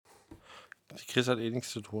Die Chris hat eh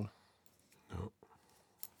nichts zu tun. Ja.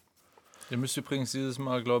 Ihr müsst übrigens dieses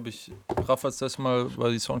Mal, glaube ich, Raffats das Mal,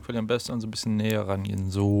 weil die Soundqualität am besten so ein bisschen näher rangehen.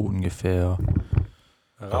 So ungefähr.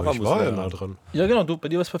 Aber ich war ja nah dran. Ja, genau, bei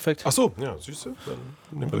dir war es perfekt. Ach so, ja, siehst du?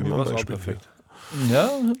 Dann nehmen wir mal ein Beispiel. perfekt. Ja,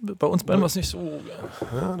 bei uns beiden war es nicht so.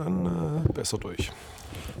 Ja, dann besser durch.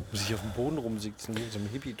 Muss ich auf dem Boden rumsitzen, wie in so einem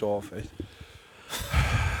Hippie-Dorf, echt.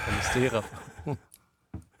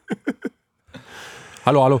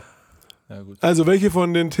 Hallo. Ja, gut. Also, welche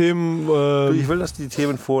von den Themen. Ich will, dass du die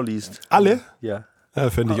Themen vorliest. Alle? Ja. Ja,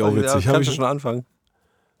 fände ich auch witzig. Kannst du schon anfangen?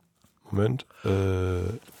 Moment.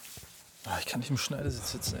 Ich kann nicht im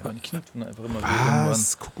Schneidersitz sitzen, ey. Meine Knie tun einfach immer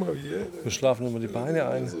Was? Guck mal, wie Wir schlafen immer die Beine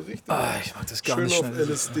ein. so richtig Ich mag das gar schön nicht auf schnell.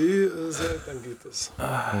 LSD seid, dann geht das.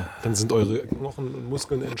 Dann sind eure Knochen und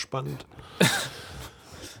Muskeln entspannt.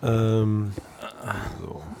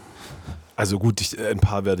 So. Also gut, ein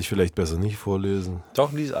paar werde ich vielleicht besser nicht vorlesen.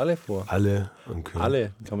 Doch, lies alle vor. Alle. Okay.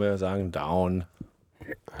 Alle, kann man ja sagen. Down.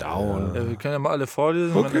 Ja, wir können ja mal alle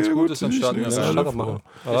vorlesen, Okay, wenn es gut gut, ist, dann ich starten wir. lese Ja, alle start doch vor.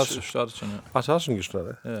 mal. Ich starte schon, ja. Ach, du hast schon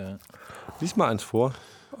gestartet. Ja. Lies mal eins vor.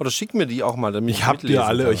 Oder schick mir die auch mal, damit Ich habe mitlesen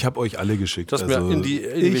kann. ich habe euch alle geschickt. Das also, mir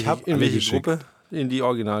in ich habe alle welche geschickt. Gruppe? In die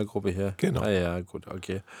Originalgruppe hier. Genau. Ah, ja, gut,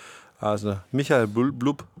 okay. Also, Michael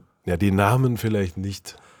Blub, Ja, die Namen vielleicht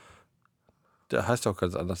nicht. der heißt auch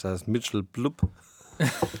ganz anders. Der heißt Mitchell Blub.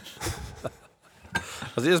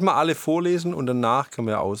 Also erstmal alle vorlesen und danach können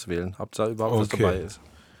wir auswählen, ob da überhaupt was Okay. dabei ist.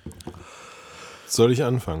 Soll ich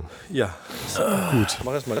anfangen? Ja, Gut.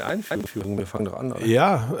 mach erst mal die Einführung. Wir fangen doch an. Oder?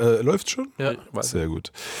 Ja, läuft schon? Ja. Sehr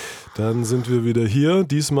gut. Dann sind wir wieder hier.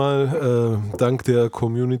 Diesmal dank der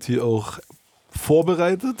Community auch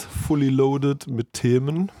vorbereitet, fully loaded mit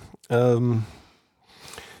Themen,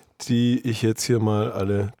 die ich jetzt hier mal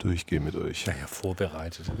alle durchgehe mit euch. Ja,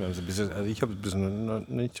 vorbereitet. Also ich habe ein bisschen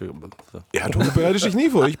nicht so. Ja, du bereitest dich nie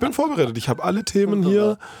vor. Ich bin vorbereitet. Ich habe alle Themen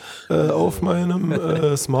hier auf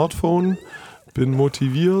meinem Smartphone, bin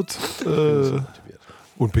motiviert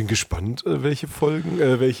und bin gespannt, welche Folgen,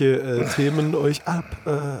 welche Themen euch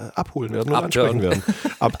abholen werden und ansprechen werden.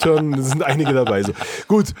 Abturnen sind einige dabei. So.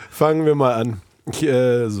 Gut, fangen wir mal an.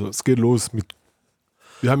 Es geht los mit.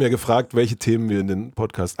 Wir haben ja gefragt, welche Themen wir in den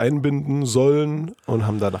Podcast einbinden sollen und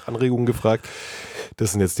haben da nach Anregungen gefragt.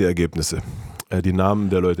 Das sind jetzt die Ergebnisse. Die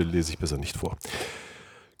Namen der Leute lese ich besser nicht vor.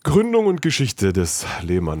 Gründung und Geschichte des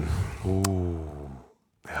Lehmann.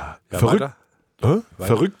 Ja, Weiter?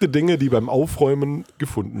 Verrückte Dinge, die beim Aufräumen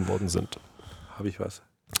gefunden worden sind. Habe ich was?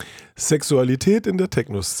 Sexualität in der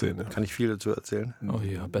Techno-Szene. Kann ich viel dazu erzählen? Oh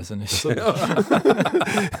ja, besser nicht.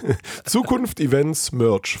 Zukunft, Events,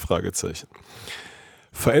 Merch, Fragezeichen.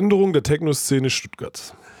 Veränderung der Techno-Szene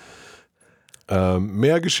Stuttgart.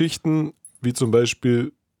 Mehr Geschichten, wie zum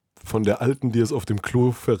Beispiel von der Alten, die es auf dem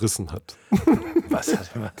Klo verrissen hat. Was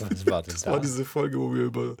war das? Das war diese Folge, wo wir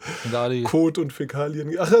über Dali. Kot und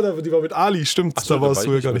Fäkalien... Ach ja, die war mit Ali, stimmt. Ach so, da warst war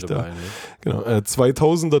du ja ich gar nicht nicht da. dabei, ne? Genau,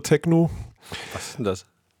 2000er Techno. Was ist denn das?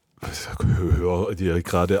 Hör dir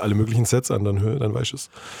gerade alle möglichen Sets an, dann weißt du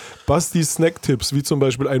es. Basti Snack-Tipps, wie zum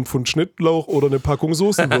Beispiel ein Pfund Schnittlauch oder eine Packung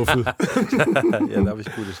Soßenwürfel. Ja, da habe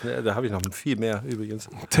ich Gutes. Ne? Da habe ich noch viel mehr übrigens.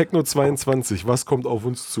 Techno 22, was kommt auf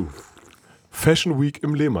uns zu? Fashion Week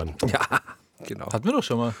im Lehmann. Ja, genau. Hatten wir doch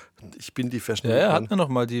schon mal. Ich bin die Fashion. Ja, hatten wir noch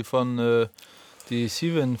mal die von, die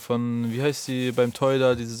Steven von, wie heißt die beim Toy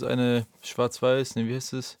da, dieses eine Schwarz-Weiß, ne, wie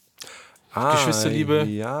heißt es? Geschwisterliebe.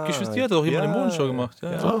 Ja, Die hat doch jemand in der Modenschau gemacht.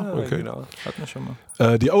 Ja, okay. Genau. hatten wir schon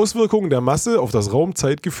mal. Die Auswirkungen der Masse auf das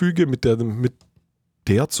Raum-Zeitgefüge mit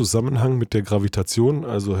der Zusammenhang mit der Gravitation,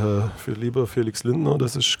 also lieber Felix Lindner,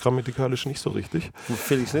 das ist grammatikalisch nicht so richtig,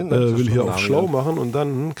 Felix Lindner will hier auf schlau machen und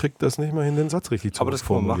dann kriegt das nicht mal hin, den Satz richtig zu Aber das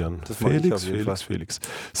kann man formulieren. machen. Das mache ich auf jeden Felix.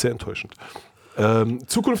 Sehr enttäuschend.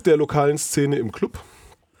 Zukunft der lokalen Szene im Club.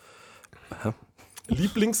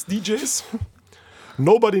 Lieblings-DJs.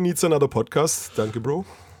 Nobody needs another podcast. Danke, Bro.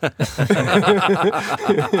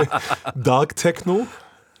 Dark Techno.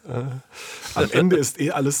 Am Ende ist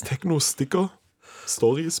alles Techno-Sticker.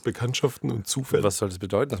 Stories, Bekanntschaften und Zufälle. Was soll das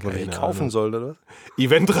bedeuten, dass man die Keine kaufen Ahnung. soll, oder was?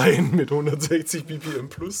 Eventreihen mit 160 BPM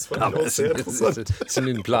plus. Fand ich auch sehr interessant. sind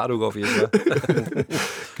in Planung auf jeden Fall.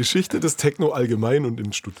 Geschichte des Techno allgemein und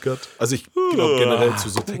in Stuttgart. Also ich glaube generell zu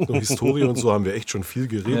so Techno-Historie und so haben wir echt schon viel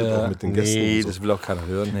geredet, Ja. auch mit den Gästen. Nee, und so. das will auch keiner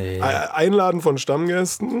hören. Nee. Einladen von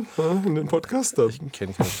Stammgästen in den Podcast. Da. Ich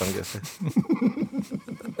kenne keine Stammgäste.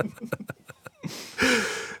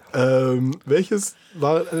 Welches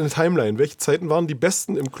war eine Timeline? Welche Zeiten waren die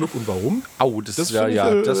besten im Club und warum? Das Das finde finde ich,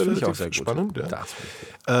 find ich auch relativ sehr gut. spannend, ja. Das finde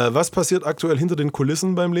ich gut. Was passiert aktuell hinter den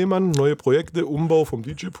Kulissen beim Lehmann? Neue Projekte, Umbau vom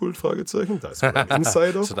DJ-Pult? Fragezeichen. Da ist ein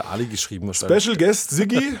Insider. Das hat der Ali geschrieben wahrscheinlich. Special Guest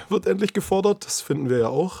Siggi wird endlich gefordert. Das finden wir ja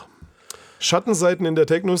auch. Schattenseiten in der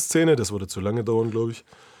Techno-Szene, das würde zu lange dauern, glaube ich.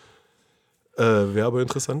 Wäre aber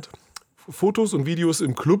interessant. Fotos und Videos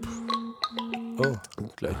im Club. Oh,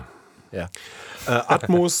 gleich. Ja.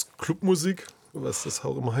 Atmos, Clubmusik, was das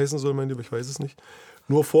auch immer heißen soll, mein Lieber, ich weiß es nicht.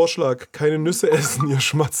 Nur Vorschlag, keine Nüsse essen, ihr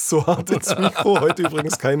schmatzt so hart ins Mikro. Heute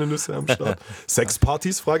übrigens keine Nüsse am Start.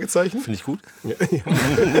 Sexpartys, Fragezeichen. Finde ich gut. Ja.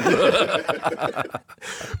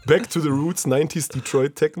 Back to the Roots, 90s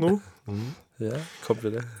Detroit Techno. Ja, kommt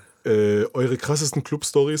wieder. Eure krassesten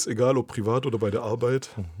Club-Stories, egal ob privat oder bei der Arbeit.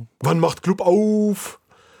 Wann macht Club auf?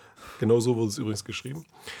 Genau so wurde es übrigens geschrieben.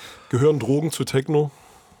 Gehören Drogen zu Techno?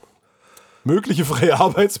 Mögliche freie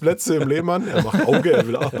Arbeitsplätze im Lehmann. Er macht Auge, er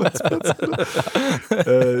will Arbeitsplätze.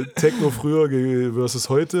 Techno früher versus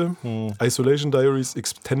heute. Isolation Diaries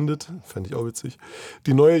Extended. Fand ich auch witzig.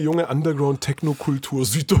 Die neue junge Underground-Techno-Kultur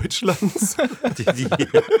Süddeutschlands. Das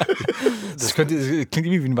klingt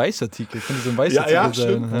irgendwie wie ein Weißartikel. Könnte so ein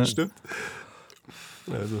Weißartikel sein. Stimmt.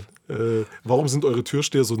 Also, warum sind eure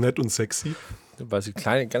Türsteher so nett und sexy? Weil sie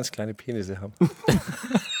ganz kleine Penisse haben.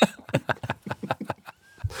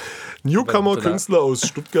 Newcomer-Künstler aus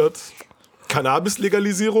Stuttgart.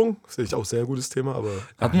 Cannabis-Legalisierung. Das ist auch ein sehr gutes Thema, aber.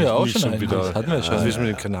 Hatten wir auch nicht schon wieder. Hatten wir schon. Das mit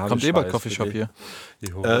dem Cannabis. Kommt bei Coffeeshop hier.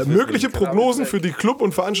 Mögliche Prognosen für die Club-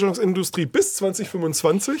 und Veranstaltungsindustrie bis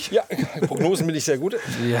 2025. Ja, Prognosen bin ich sehr gut.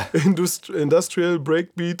 Ja. Industrial,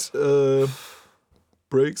 Breakbeat,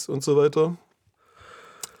 Breaks und so weiter.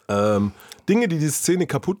 Dinge, die die Szene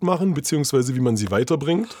kaputt machen, beziehungsweise wie man sie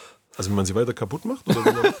weiterbringt. Also wie man sie weiter kaputt macht? Oder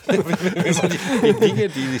wie man die Dinge,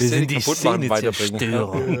 die die Szene kaputt machen,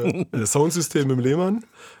 weiterbringen. Soundsystem im Lehmann.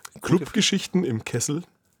 Clubgeschichten im Kessel.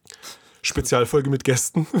 Spezialfolge mit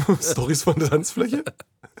Gästen. Stories von der Tanzfläche.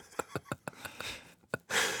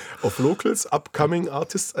 Auf Locals, Upcoming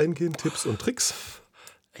Artists eingehen, Tipps und Tricks.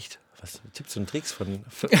 Echt? Was? Tipps und Tricks von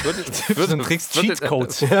Tipps und Tricks,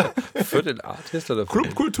 Cheatcodes. Für den Artist oder für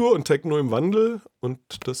Clubkultur und Techno im Wandel. Und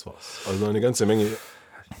das war's. Also eine ganze Menge.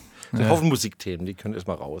 Ein Haufen Musikthemen, die können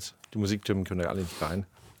erstmal raus. Die Musikthemen können ja alle nicht rein.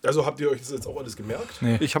 Also habt ihr euch das jetzt auch alles gemerkt?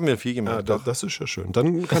 Nee. Ich habe mir viel gemerkt. Das ist ja schön.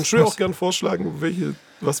 Dann kannst du ja auch gern vorschlagen,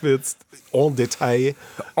 was wir jetzt en Detail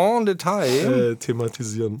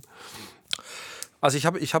thematisieren. Also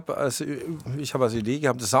ich hab als Idee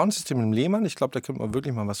gehabt, das Soundsystem im Lehmann. Ich glaube, da könnte man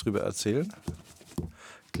wirklich mal was drüber erzählen.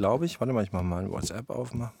 Glaube ich. Warte mal, ich mache mal ein WhatsApp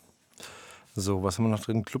aufmachen. So, was haben wir noch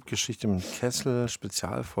drin? Clubgeschichte im Kessel,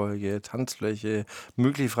 Spezialfolge, Tanzfläche,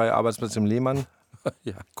 mögliche freie Arbeitsplätze im Lehmann.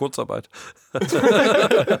 Ja, Kurzarbeit.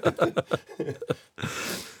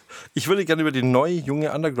 Ich würde gerne über die neue,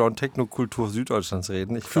 junge Underground-Techno-Kultur Süddeutschlands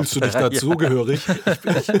reden. Fühlst du dich dazu gehörig?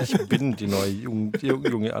 Ich bin die neue,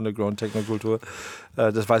 junge Underground-Techno-Kultur.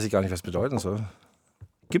 Das weiß ich gar nicht, was bedeuten soll.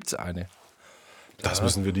 Gibt es eine? Das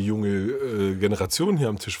müssen wir die junge Generation hier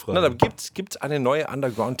am Tisch fragen. Nein, aber gibt's eine neue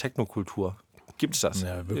Underground-Techno-Kultur? Gibt es das?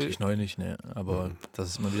 Ja, wirklich neu nicht, ne. Aber dass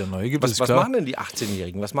es mal wieder neu gibt, Was machen denn die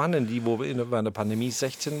 18-Jährigen? Was machen denn die, wo wir während der Pandemie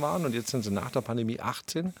 16 waren und jetzt sind sie nach der Pandemie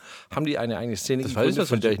 18? Haben die eine eigene Szene gegründet,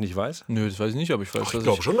 von der ich nicht weiß? Nö, das weiß ich nicht, aber ich weiß, ich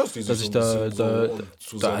glaube schon, dass die sich da ein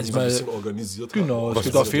bisschen organisiert haben. Genau, es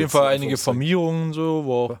gibt auf jeden Fall einige Formierungen, so,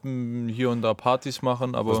 wo auch hier und da Partys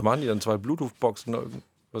machen. Aber was machen die dann? 2 Bluetooth-Boxen?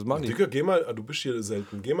 Was machen die? Digga, du bist hier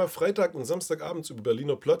selten. Geh mal Freitag und Samstagabends über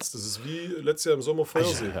Berliner Platz. Das ist wie letztes Jahr im Sommer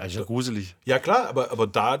Feuersee. Ja, gruselig. Ja klar, aber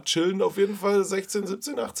da chillen auf jeden Fall 16,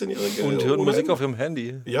 17, 18-Jährige. Und hören Musik auf ihrem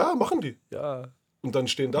Handy. Ja, machen die. Ja. Und dann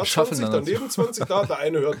stehen da 20, daneben 20 da. Der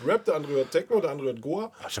eine hört Rap, der andere hört Techno, der andere hört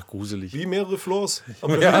Goa. Das ist ja gruselig. Wie mehrere Floors.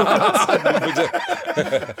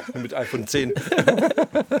 Mit iPhone 10.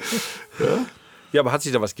 Ja? Ja, aber hat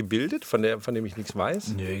sich da was gebildet, von dem ich nichts weiß?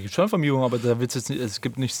 Nee, es gibt schon Vermierung, aber da wird's jetzt nicht, es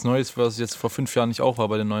gibt nichts Neues, was jetzt vor 5 Jahren nicht auch war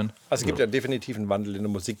bei den neuen. Also es gibt ja definitiv einen Wandel in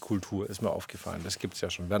der Musikkultur, ist mir aufgefallen. Das gibt es ja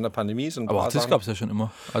schon. Während der Pandemie sind aber auch das gab es ja schon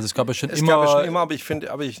immer. Also es gab ja schon immer. Es gab ja schon immer, aber ich finde,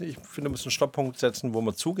 wir müssen einen Stopppunkt setzen, wo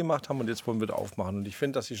wir zugemacht haben und jetzt wollen wir wieder aufmachen. Und ich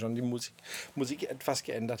finde, dass sich schon die Musik etwas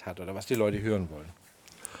geändert hat oder was die Leute hören wollen.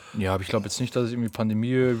 Ja, aber ich glaube jetzt nicht, dass es irgendwie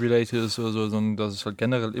Pandemie-related ist oder so, sondern dass es halt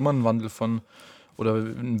generell immer einen Wandel von oder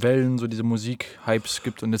in Wellen so diese Musik-Hypes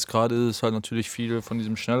gibt. Und jetzt gerade ist es halt natürlich viel von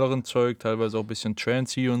diesem schnelleren Zeug, teilweise auch ein bisschen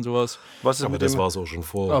Trancy und sowas. Aber das war es auch schon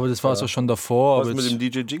vor. Aber das war es auch schon davor. Was mit dem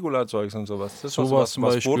DJ Gigula-Zeugs und sowas? Das sowas zum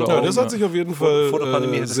Beispiel. Ja, das hat sich auf jeden Fall vor der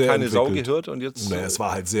Pandemie hätte es keine entwickelt. Sau gehört. Und jetzt, naja, es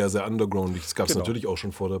war halt sehr, sehr undergroundig. Das gab es natürlich auch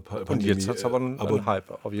schon vor der Pandemie. Und jetzt hat es aber einen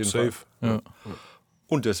Hype, auf jeden Fall. Ja.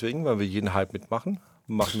 Und deswegen, weil wir jeden Hype mitmachen,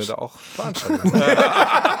 machen wir da auch Veranstaltungen.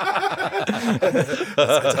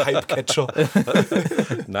 Hype-Catcher.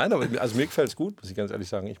 Nein, aber also mir gefällt es gut, muss ich ganz ehrlich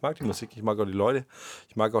sagen. Ich mag die Musik, ich mag auch die Leute.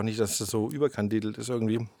 Ich mag auch nicht, dass das so überkandidelt ist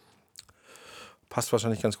irgendwie. Passt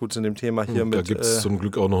wahrscheinlich ganz gut zu dem Thema hier mit. Da gibt es zum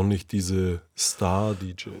Glück auch noch nicht diese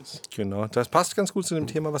Star-DJs. Genau, das passt ganz gut zu dem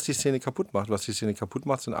Thema, was die Szene kaputt macht. Was die Szene kaputt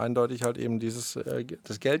macht, sind eindeutig halt eben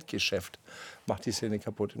das Geldgeschäft macht die Szene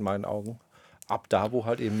kaputt in meinen Augen. Ab da, wo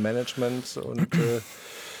halt eben Management und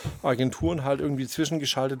Agenturen halt irgendwie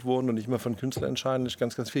zwischengeschaltet wurden und nicht mehr von Künstlern entscheiden, ist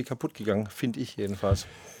ganz, ganz viel kaputt gegangen, finde ich jedenfalls.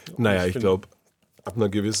 Naja, ich glaube, ab einer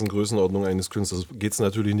gewissen Größenordnung eines Künstlers geht es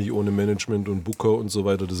natürlich nicht ohne Management und Booker und so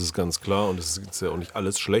weiter, das ist ganz klar und das ist ja auch nicht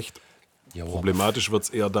alles schlecht. Problematisch wird es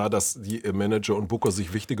eher da, dass die Manager und Booker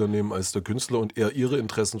sich wichtiger nehmen als der Künstler und eher ihre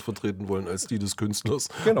Interessen vertreten wollen als die des Künstlers.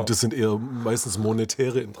 Genau. Und das sind eher meistens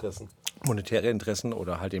monetäre Interessen. Monetäre Interessen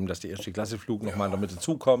oder halt eben, dass der Erste-Klasse-Flug nochmal damit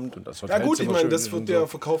dazukommt. Und das Ja gut, ich meine, das wird so. ja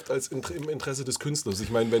verkauft als im Interesse des Künstlers.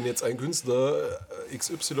 Ich meine, wenn jetzt ein Künstler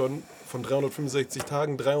XY von 365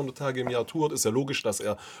 Tagen, 300 Tage im Jahr tourt, ist ja logisch, dass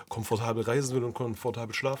er komfortabel reisen will und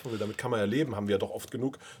komfortabel schlafen will. Damit kann man ja leben. Haben wir ja doch oft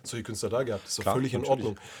genug solche Künstler da gehabt. Das ist doch völlig in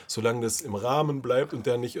Ordnung. Solange das im Rahmen bleibt und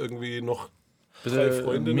der nicht irgendwie noch drei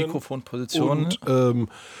Freundinnen Mikrofonposition und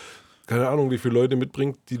keine Ahnung, wie viele Leute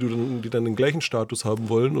mitbringt, die dann den gleichen Status haben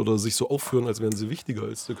wollen oder sich so aufführen, als wären sie wichtiger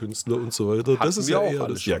als der Künstler und so weiter. Das ist ja eher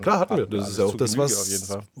das. Ja, klar hatten wir. Das ist ja auch das,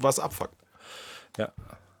 was abfuckt. Ja.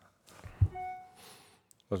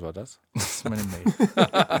 Was war das? Das ist meine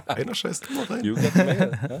Mail. Einer scheißt immer rein. You got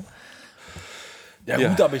mail, ja? Ja,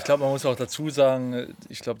 gut, aber ich glaube, man muss auch dazu sagen,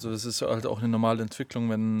 ich glaube, das ist halt auch eine normale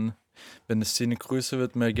Entwicklung, wenn eine Szene größer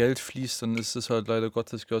wird, mehr Geld fließt, dann ist es halt leider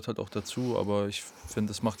Gottes, gehört halt auch dazu, aber ich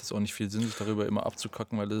finde, das macht jetzt auch nicht viel Sinn, sich darüber immer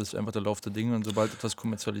abzukacken, weil das ist einfach der Lauf der Dinge und sobald etwas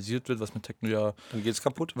kommerzialisiert wird, was mit Techno ja... Dann geht's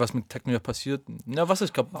kaputt. Was mit Techno ja passiert, na, was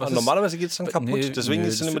ist kaputt? Normalerweise geht es dann kaputt, Nee, deswegen nee,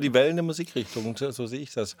 sind immer die Wellen der Musikrichtung, so sehe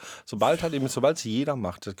ich das. Sobald sie jeder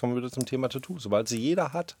macht, das kommen wir wieder zum Thema Tattoo, sobald sie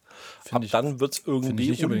jeder hat, dann wird es irgendwie Finde ich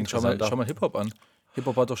nicht unbedingt. Schau uninteressanter. mal Hip-Hop an.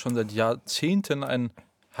 Hip-Hop hat doch schon seit Jahrzehnten einen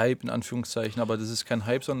Hype, in Anführungszeichen, aber das ist kein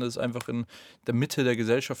Hype, sondern das ist einfach in der Mitte der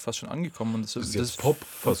Gesellschaft fast schon angekommen. Und das ist jetzt Pop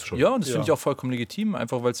fast schon. Ja, und das finde ich auch vollkommen legitim,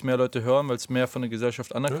 einfach weil es mehr Leute hören, weil es mehr von der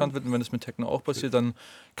Gesellschaft anerkannt wird. Und wenn es mit Techno auch passiert, dann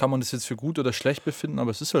kann man das jetzt für gut oder schlecht befinden,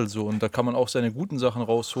 aber es ist halt so. Und da kann man auch seine guten Sachen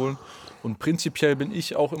rausholen. Und prinzipiell bin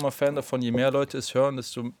ich auch immer Fan davon, je mehr Leute es hören,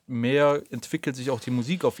 desto mehr entwickelt sich auch die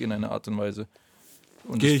Musik auf irgendeine Art und Weise.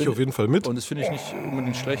 Gehe ich auf jeden Fall mit. Und das finde ich nicht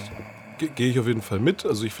unbedingt schlecht. Gehe ich auf jeden Fall mit.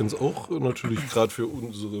 Also ich finde es auch natürlich gerade für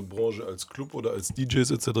unsere Branche als Club oder als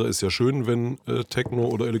DJs etc. ist ja schön, wenn Techno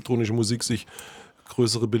oder elektronische Musik sich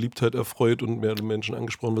größere Beliebtheit erfreut und mehr Menschen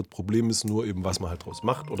angesprochen wird. Problem ist nur eben, was man halt draus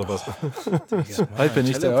macht oder was. Heute bin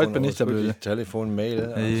ich der Blöde. Telefon,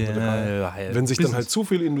 Mail. Wenn sich dann halt zu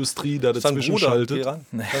viel Industrie da dazwischen schaltet. Dein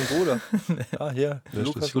Bruder. Ja, hier,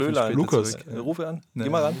 Lukas Löhlein. Lukas. Rufe an. Geh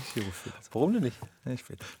mal ran. Warum denn nicht?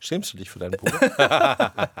 Schämst du dich für deinen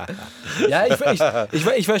Bruder? Ja,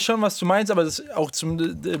 ich weiß schon, was du meinst, aber das auch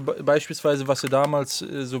beispielsweise, was ja damals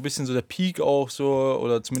so ein bisschen so der Peak auch so,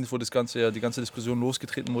 oder zumindest wo die ganze Diskussion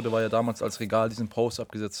losgetreten wurde, war ja damals, als Regal diesen Post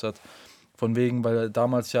abgesetzt hat. Von wegen, weil er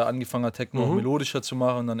damals ja angefangen hat, Techno auch melodischer zu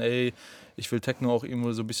machen und dann, ich will Techno auch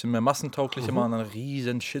irgendwo so ein bisschen mehr massentauglicher machen, dann ein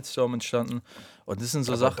riesen Shitstorm entstanden. Und das sind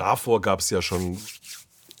so Sachen. Davor gab es ja schon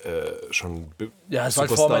ja, es war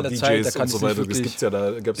halt vor meiner Zeit, da und so weiter. Das gibt's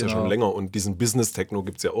gab's ja schon länger und diesen Business-Techno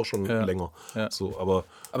gibt es ja auch schon länger. Ja. So, aber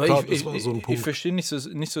klar, das war so ein Punkt. Ich verstehe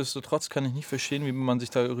nichtsdestotrotz kann ich nicht verstehen, wie man sich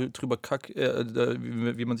darüber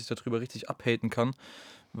richtig abhaten kann.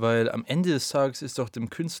 Weil am Ende des Tages ist doch dem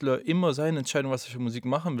Künstler immer seine Entscheidung, was er für Musik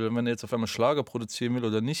machen will. Und wenn er jetzt auf einmal Schlager produzieren will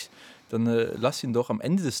oder nicht, dann lass ihn doch. Am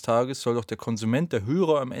Ende des Tages soll doch der Konsument, der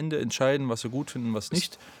Hörer am Ende entscheiden, was er gut findet und was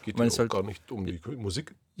nicht. Geht ja auch gar nicht um die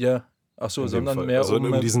Musik. Ja. Ach so, sondern mehr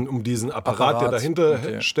um diesen Apparat, der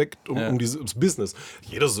dahinter steckt, um dieses Business.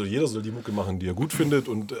 Jeder soll die Mucke machen, die er gut findet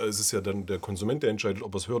und es ist ja dann der Konsument, der entscheidet,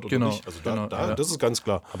 ob er es hört oder nicht. Also das ist ganz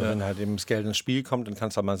klar. Aber wenn halt eben das Geld ins Spiel kommt, dann kann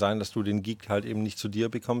es halt mal sein, dass du den Gig halt eben nicht zu dir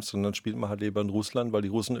bekommst, sondern spielt man halt lieber in Russland, weil die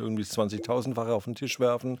Russen irgendwie 20.000-fache auf den Tisch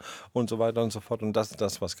werfen und so weiter und so fort. Und das ist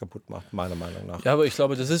das, was kaputt macht, meiner Meinung nach. Ja, aber ich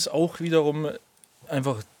glaube, das ist auch wiederum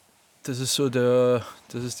einfach... Das ist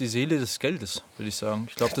die Seele des Geldes, würde ich sagen.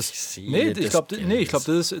 Ich glaube, das ist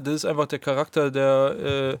einfach der Charakter,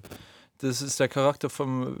 das ist der Charakter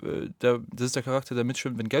der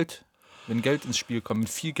mitschwimmt, wenn Geld ins Spiel kommt, wenn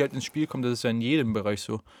viel Geld ins Spiel kommt, das ist ja in jedem Bereich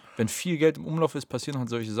so. Wenn viel Geld im Umlauf ist, passieren halt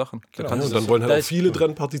solche Sachen. Genau. Und dann wollen halt auch viele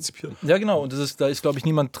dran partizipieren. Ja, genau. Und da ist, glaube ich,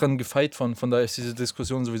 niemand dran gefeit von. Von daher ist diese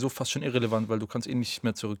Diskussion sowieso fast schon irrelevant, weil du kannst nicht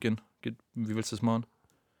mehr zurückgehen. Wie willst du das machen?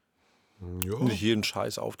 Ja. Nicht jeden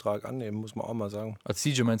Scheißauftrag annehmen, muss man auch mal sagen. Als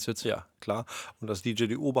DJ meinst du jetzt? Ja, klar. Und dass DJ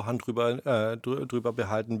die Oberhand drüber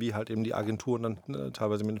behalten, wie halt eben die Agenturen dann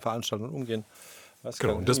teilweise mit den Veranstaltungen umgehen.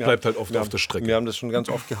 Genau, und das bleibt halt oft auf der Strecke. Wir haben das schon ganz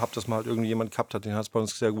oft gehabt, dass man halt irgendwie jemand gehabt hat, den hat es bei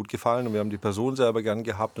uns sehr gut gefallen und wir haben die Person selber gern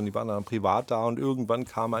gehabt und die waren dann privat da und irgendwann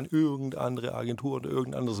kam irgendeine andere Agentur oder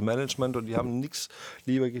irgendein anderes Management und die haben nichts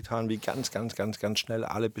lieber getan, wie ganz schnell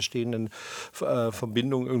alle bestehenden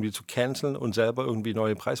Verbindungen irgendwie zu canceln und selber irgendwie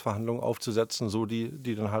neue Preisverhandlungen aufzusetzen, so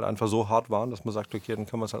die dann halt einfach so hart waren, dass man sagt, okay, dann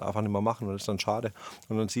können wir es halt einfach nicht mehr machen und das ist dann schade.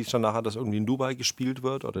 Und dann siehst du dann nachher, dass irgendwie in Dubai gespielt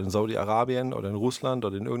wird oder in Saudi-Arabien oder in Russland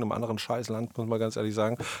oder in irgendeinem anderen Scheißland, muss man ganz ehrlich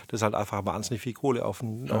sagen, das halt einfach wahnsinnig viel Kohle auf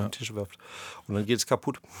den Tisch wirft. Und dann geht es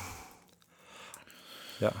kaputt.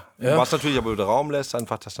 Ja. Was natürlich aber wieder Raum lässt,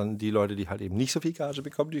 einfach, dass dann die Leute, die halt eben nicht so viel Gage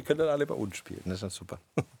bekommen, die können dann alle bei uns spielen. Das ist dann super.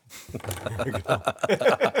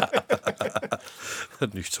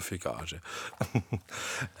 Nicht so viel Gage.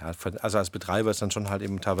 Ja, also als Betreiber ist dann schon halt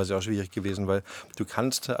eben teilweise auch schwierig gewesen, weil du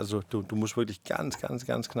musst wirklich ganz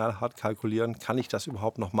knallhart kalkulieren, kann ich das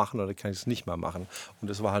überhaupt noch machen oder kann ich es nicht mehr machen? Und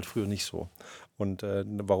das war halt früher nicht so. Und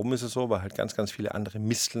warum ist es so? Weil halt ganz viele andere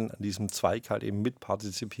Misteln an diesem Zweig halt eben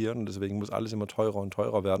mitpartizipieren und deswegen muss alles immer teurer und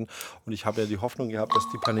teurer werden. Und ich habe ja die Hoffnung gehabt, dass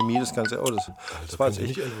die Pandemie das Ganze... das war jetzt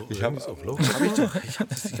echt... Ich habe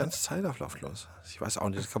das die ganze Zeit auf lautlos. Ich weiß auch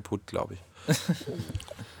nicht, das ist kaputt, glaube ich.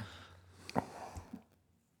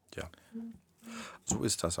 Ja. So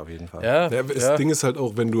ist das auf jeden Fall. Ja, das Ding ist halt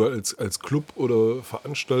auch, wenn du als Club oder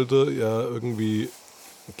Veranstalter ja irgendwie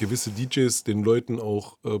gewisse DJs den Leuten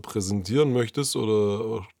auch präsentieren möchtest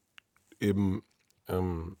oder eben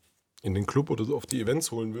in den Club oder so auf die Events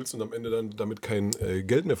holen willst und am Ende dann damit kein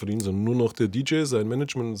Geld mehr verdienen, sondern nur noch der DJ, sein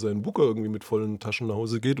Management und sein Booker irgendwie mit vollen Taschen nach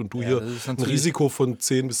Hause geht und du hier ein Risiko von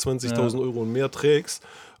 10.000 bis 20.000 Euro und mehr trägst,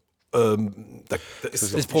 da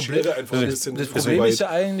ist das Problem, einfach ein bisschen das Problem ist ja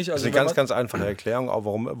eigentlich... Das ist eine ganz einfache Erklärung, auch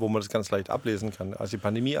wo man das ganz leicht ablesen kann. Als die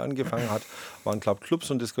Pandemie angefangen hat, waren, glaube ich, Clubs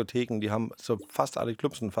und Diskotheken, die haben, so fast alle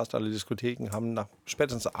Clubs und fast alle Diskotheken haben nach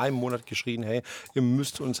spätestens einem Monat geschrien, hey, ihr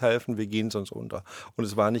müsst uns helfen, wir gehen sonst unter. Und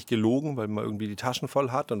es war nicht gelogen, weil man irgendwie die Taschen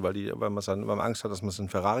voll hat und weil man Angst hat, dass man es in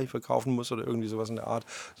Ferrari verkaufen muss oder irgendwie sowas in der Art,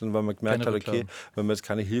 sondern weil man gemerkt hat, okay, wenn man jetzt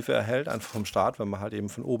keine Hilfe erhält, einfach vom Staat, wenn man halt eben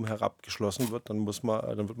von oben herab geschlossen wird, dann wird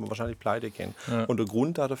man wahrscheinlich pleite gehen. Ja. Und der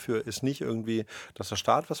Grund dafür ist nicht irgendwie, dass der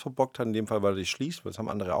Staat was verbockt hat, in dem Fall, weil er dich schließt, das haben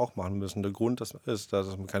andere auch machen müssen. Der Grund ist,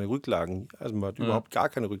 dass man keine Rücklagen, also man hat überhaupt gar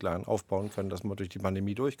keine Rücklagen aufbauen können, dass man durch die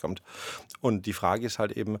Pandemie durchkommt. Und die Frage ist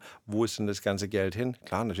halt eben, wo ist denn das ganze Geld hin?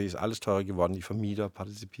 Klar, natürlich ist alles teurer geworden, die Vermieter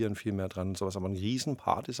partizipieren viel mehr dran und sowas, aber ein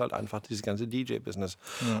Riesenpart ist halt einfach dieses ganze DJ-Business.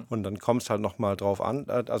 Ja. Und dann kommt es halt nochmal drauf an,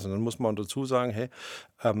 also dann muss man dazu sagen, hey,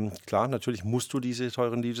 klar, natürlich musst du diese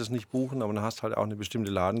teuren DJs nicht buchen, aber dann hast halt auch eine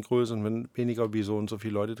bestimmte Ladengröße und wenn weniger wie so und so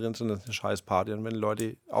viele Leute drin sind, dann ist eine scheiß Party und wenn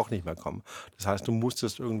Leute auch nicht mehr kommen. Das heißt, du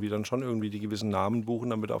musstest irgendwie dann schon irgendwie die gewissen Namen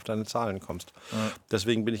buchen, damit du auf deine Zahlen kommst. Ja.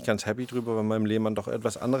 Deswegen bin ich ganz happy drüber, weil mein Lehmann doch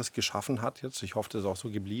etwas anderes geschaffen hat jetzt. Ich hoffe, das ist auch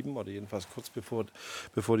so geblieben oder jedenfalls kurz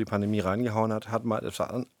bevor die Pandemie reingehauen hat mal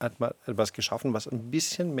etwas geschaffen, was ein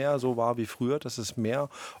bisschen mehr so war wie früher, dass es mehr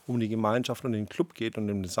um die Gemeinschaft und den Club geht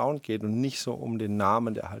und um den Sound geht und nicht so um den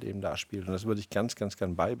Namen, der halt eben da spielt. Und das würde ich ganz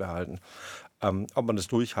gern beibehalten. Ob man das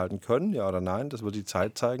durchhalten können, ja oder nein, das wird die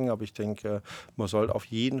Zeit zeigen, aber ich denke, man sollte auf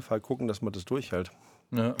jeden Fall gucken, dass man das durchhält.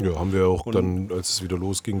 Ja, haben wir auch dann, als es wieder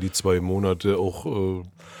losging, die 2 Monate auch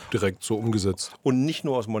direkt so umgesetzt. Und nicht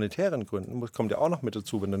nur aus monetären Gründen, das kommt ja auch noch mit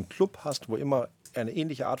dazu, wenn du einen Club hast, wo immer eine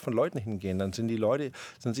ähnliche Art von Leuten hingehen, dann sind die Leute,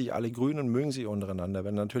 sind sich alle grün und mögen sich untereinander.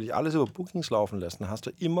 Wenn du natürlich alles über Bookings laufen lässt, dann hast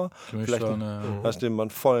du immer hast du immer einen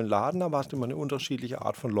vollen Laden, aber hast immer eine unterschiedliche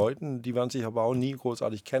Art von Leuten, die werden sich aber auch nie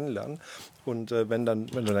großartig kennenlernen. Und wenn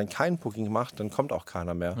du dann kein Booking machst, dann kommt auch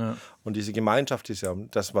keiner mehr. Ja. Und diese Gemeinschaft ist ja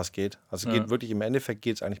das, was geht. Also geht wirklich im Endeffekt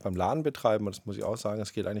geht es eigentlich beim Ladenbetreiben, und das muss ich auch sagen,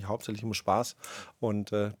 es geht eigentlich hauptsächlich um Spaß.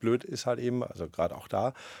 Und blöd ist halt eben, also gerade auch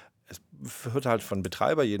da, es hört halt von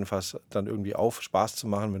Betreiber jedenfalls dann irgendwie auf, Spaß zu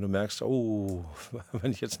machen, wenn du merkst, oh,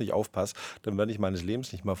 wenn ich jetzt nicht aufpasse, dann werde ich meines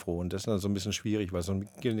Lebens nicht mehr froh. Und das ist dann so ein bisschen schwierig, weil so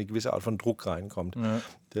eine gewisse Art von Druck reinkommt. Ja.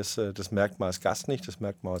 Das merkt man als Gast nicht, das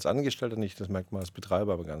merkt man als Angestellter nicht, das merkt man als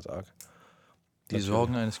Betreiber aber ganz arg. Die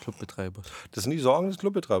Sorgen eines Clubbetreibers. Das sind die Sorgen des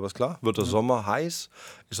Clubbetreibers, klar. Wird der Sommer heiß?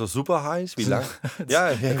 Ist er super heiß? Wie lang?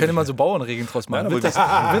 Da könnte man so Bauernregeln draus machen. Wird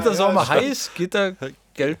der Sommer heiß, geht der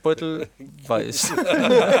Geldbeutel weiß.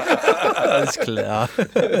 Alles klar.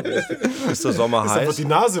 Ist der Sommer heiß? Ist die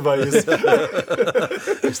Nase weiß.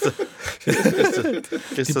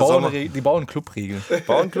 Die Bauernclubregel.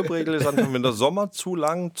 Bauernclubregel ist einfach, wenn der Sommer zu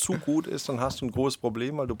lang, zu gut ist, dann hast du ein großes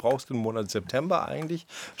Problem, weil du brauchst im Monat September eigentlich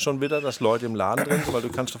schon wieder, dass Leute im Laden drin sind, weil du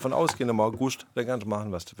kannst davon ausgehen, im August, da kannst du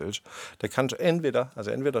machen, was du willst. Da kannst du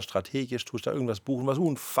entweder strategisch, tust da irgendwas buchen, was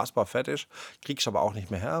unfassbar fett ist, kriegst aber auch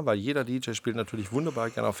nicht mehr her, weil jeder DJ spielt natürlich wunderbar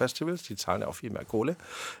total gerne auf Festivals, die zahlen ja auch viel mehr Kohle.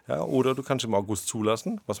 Ja, oder du kannst im August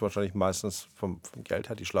zulassen, was wahrscheinlich meistens vom Geld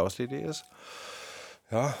her die schlauste Idee ist.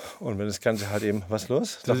 Ja, und wenn das Ganze halt eben, was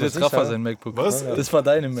los? Das ist jetzt Rafa sein MacBook. Was? Das war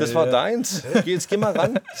deine Mail. Das war deins. Jetzt geh mal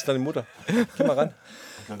ran. Das ist deine Mutter. Geh mal ran.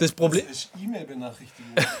 Das Problem. Das ist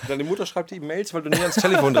E-Mail-Benachrichtigung. Deine Mutter schreibt die E-Mails, weil du nie ans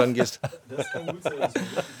Telefon dran gehst.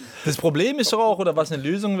 Das Problem ist doch auch, oder was eine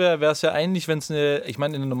Lösung wäre, wäre es ja eigentlich, wenn es ich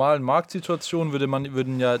meine, in einer normalen Marktsituation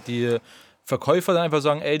würden ja die Verkäufer dann einfach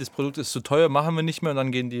sagen, ey, das Produkt ist zu teuer, machen wir nicht mehr, und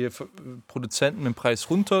dann gehen die Produzenten mit dem Preis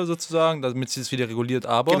runter sozusagen, damit sie es wieder reguliert,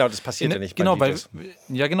 aber... Genau, das passiert ja nicht bei Genau, DJs.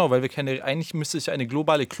 weil wir eigentlich müsste es ja eine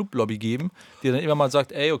globale Clublobby geben, die dann immer mal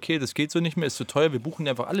sagt, ey, okay, das geht so nicht mehr, ist zu teuer, wir buchen die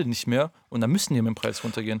einfach alle nicht mehr, und dann müssen die mit dem Preis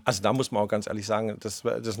runtergehen. Also da muss man auch ganz ehrlich sagen, das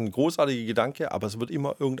ist ein großartiger Gedanke, aber es wird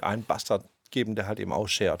immer irgendeinen Bastard geben, der halt eben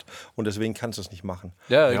ausschert. Und deswegen kannst du es nicht machen.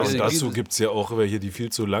 Ja, und dazu gibt es ja auch welche, die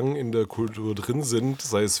viel zu lang in der Kultur drin sind,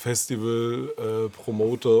 sei es Festival,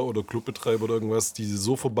 Promoter oder Clubbetreiber oder irgendwas, die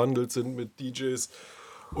so verbandelt sind mit DJs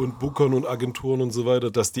und Bookern und Agenturen und so weiter,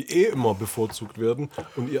 dass die immer bevorzugt werden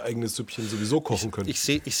und ihr eigenes Süppchen sowieso kochen können. Ich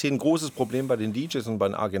sehe ein großes Problem bei den DJs und bei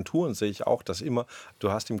den Agenturen, sehe ich auch, dass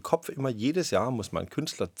du hast im Kopf immer, jedes Jahr muss mein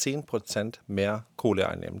Künstler 10% mehr Kohle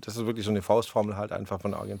einnehmen. Das ist wirklich so eine Faustformel halt einfach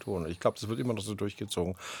von Agenturen. Ich glaube, das wird immer noch so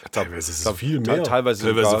durchgezogen. Teilweise ist es viel mehr.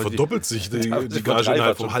 Teilweise verdoppelt sich die Gage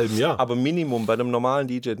innerhalb von einem halben Jahr. Aber Minimum bei einem normalen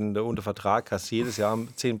DJ, den du unter Vertrag hast, jedes Jahr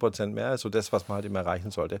 10% mehr, so das, was man halt immer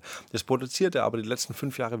erreichen sollte. Das produziert er aber die letzten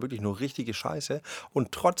 5 Jahre wirklich nur richtige Scheiße,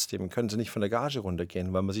 und trotzdem können sie nicht von der Gage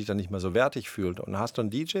runtergehen, weil man sich dann nicht mehr so wertig fühlt. Und hast du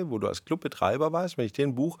einen DJ, wo du als Clubbetreiber weißt, wenn ich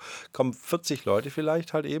den buche, kommen 40 Leute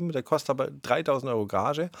vielleicht halt eben, der kostet aber 3.000 Euro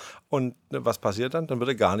Gage, und was passiert dann? Dann wird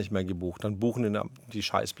er gar nicht mehr gebucht. Dann buchen ihn die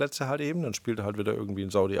Scheißplätze halt eben, dann spielt er halt wieder irgendwie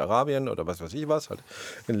in Saudi-Arabien oder was weiß ich was, halt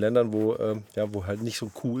in Ländern, wo halt nicht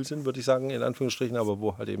so cool sind, würde ich sagen, in Anführungsstrichen, aber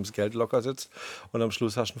wo halt eben das Geld locker sitzt, und am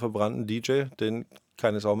Schluss hast du einen verbrannten DJ, den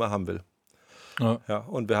keine Sau mehr haben will. Ja,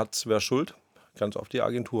 und wer schuld? Ganz oft die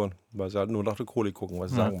Agenturen, weil sie halt nur nach der Kohle gucken, weil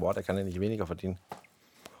sie sagen, boah, der kann ja nicht weniger verdienen.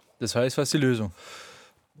 Das heißt, was ist die Lösung?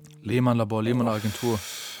 Lehmann Labor, Lehmann Agentur.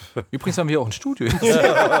 Übrigens haben wir auch ein Studio.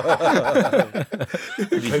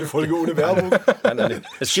 Keine Folge ohne Werbung. Nein.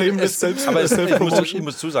 Ich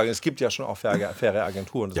muss zusagen, es gibt ja schon auch faire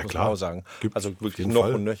Agenturen, das muss man auch sagen. Also wirklich noch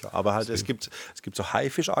und nöcher. Aber halt, es gibt so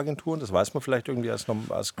Haifisch-Agenturen, das weiß man vielleicht irgendwie als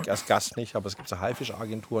Gast nicht, aber es gibt so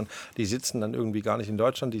Haifisch-Agenturen, die sitzen dann irgendwie gar nicht in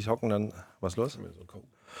Deutschland, die hocken dann, was los?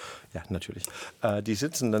 Ja, natürlich. Die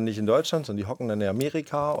sitzen dann nicht in Deutschland, sondern die hocken dann in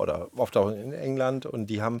Amerika oder oft auch in England, und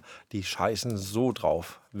die scheißen so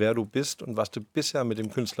drauf, wer du bist und was du bisher mit dem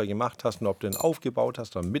Künstler gemacht hast und ob du ihn aufgebaut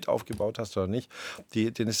hast oder mit aufgebaut hast oder nicht,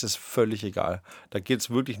 denen ist es völlig egal. Da geht es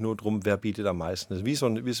wirklich nur darum, wer bietet am meisten. Das ist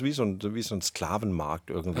wie so ein Sklavenmarkt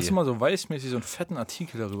irgendwie. Lass mal so weißmäßig so einen fetten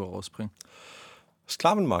Artikel darüber rausbringen.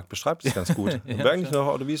 Sklavenmarkt beschreibt es ganz gut. Ja, eigentlich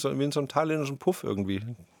noch, oder wie in so einem thailändischen Puff irgendwie.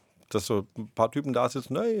 Dass so ein paar Typen da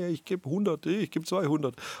sitzen, nee, ich gebe 100, ich gebe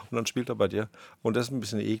 200. Und dann spielt er bei dir. Und das ist ein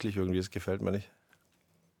bisschen eklig irgendwie, das gefällt mir nicht.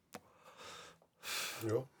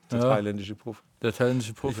 Ja. Der thailändische Puff. Der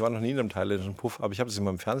thailändische Puff. Ich war noch nie in einem thailändischen Puff, aber ich habe das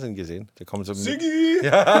immer im Fernsehen gesehen. Da kommen so Siggi!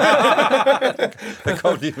 Da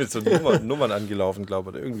kommen die mit so Nummern angelaufen,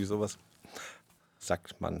 glaube ich, oder irgendwie sowas.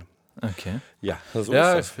 Sagt man. Okay. Ja, so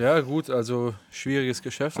Ja, ist das. ja, gut, also schwieriges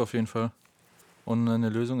Geschäft auf jeden Fall. Und eine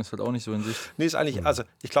Lösung ist halt auch nicht so in Sicht. Nee, ist eigentlich, also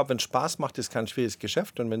ich glaube, wenn es Spaß macht, ist kein schwieriges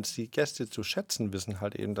Geschäft. Und wenn es die Gäste zu schätzen wissen,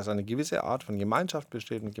 halt eben, dass eine gewisse Art von Gemeinschaft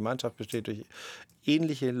besteht. Und Gemeinschaft besteht durch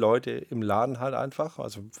ähnliche Leute im Laden halt einfach.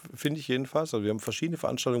 Also finde ich jedenfalls. Also wir haben verschiedene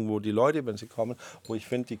Veranstaltungen, wo die Leute, wenn sie kommen, wo ich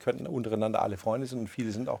finde, die könnten untereinander alle Freunde sind. Und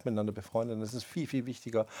viele sind auch miteinander befreundet. Und das ist viel, viel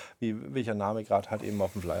wichtiger, wie welcher Name gerade halt eben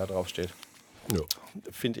auf dem Flyer draufsteht. Ja.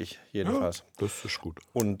 Finde ich jedenfalls. Ja, das ist gut.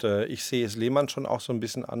 Und ich sehe es Lehmann schon auch so ein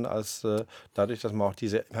bisschen an, als dadurch, dass wir auch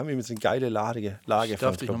wir haben übrigens eine geile Lage Ich darf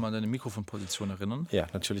von dich nochmal an deine Mikrofonposition erinnern. Ja,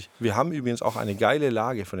 natürlich. Wir haben übrigens auch eine geile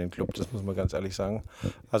Lage von dem Club, das muss man ganz ehrlich sagen.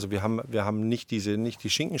 Also wir haben nicht die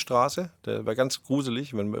Schinkenstraße, der wäre ganz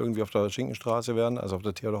gruselig, wenn wir irgendwie auf der Schinkenstraße wären, also auf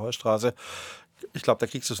der Theodor-Heuss-Straße. Ich glaube, da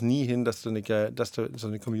kriegst du es nie hin, dass du so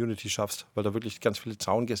eine Community schaffst, weil da wirklich ganz viele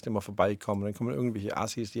Zaungäste immer vorbeikommen. Dann kommen irgendwelche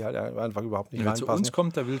Assis, die halt einfach überhaupt nicht Wer reinpassen. zu uns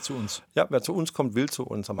kommt, der will zu uns. Ja, wer zu uns kommt, will zu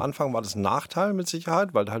uns. Am Anfang war das ein Nachteil mit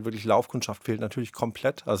Sicherheit, weil da halt wirklich Laufkundschaft fehlt natürlich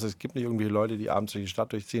komplett. Also es gibt nicht irgendwie Leute, die abends durch die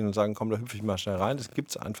Stadt durchziehen und sagen, komm, da hüpfe ich mal schnell rein. Das gibt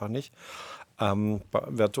es einfach nicht.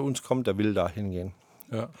 Wer zu uns kommt, der will da hingehen.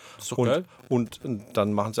 Ja, das ist doch geil. Und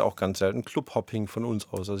dann machen sie auch ganz selten Clubhopping von uns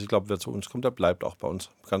aus. Also ich glaube, wer zu uns kommt, der bleibt auch bei uns.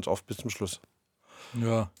 Ganz oft bis zum Schluss.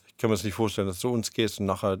 Ja. Ich kann mir das nicht vorstellen, dass du zu uns gehst und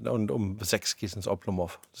nachher um 6 gehst ins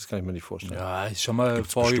Oblomov. Das kann ich mir nicht vorstellen. Ja, ist schon mal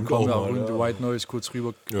Gibt's vorgekommen, bestimmt auch auch mal, in ja. White Noise kurz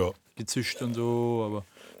rüber Ja. gezischt und so, aber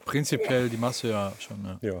Prinzipiell die Masse ja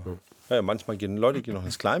schon. Ja. Ja, manchmal gehen Leute noch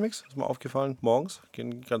ins Climax, ist mir aufgefallen, morgens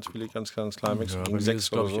gehen ganz viele ganz ins Climax. Ja, bei gegen mir 6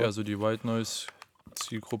 ist, glaube oder ich, so. eher so die White Noise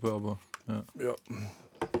Zielgruppe, aber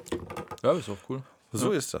ja, ist auch cool.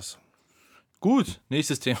 So ist das. Gut,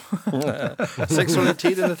 nächstes Thema.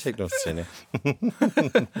 Sexualität in der Techno-Szene.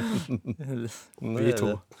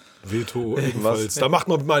 Veto. Veto ebenfalls. Da macht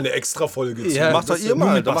man mal eine extra Folge zu. Ja, Macht doch ihr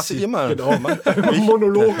mal, da macht ihr mal. Genau.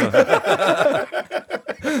 Monolog.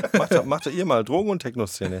 Macht doch ihr mal Drogen- und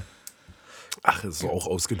Techno-Szene. Ach, ist auch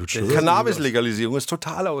ausgelutscht. oder? Cannabis-Legalisierung ist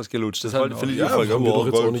total ausgelutscht. Das halt finde ich ja, voll haben wir doch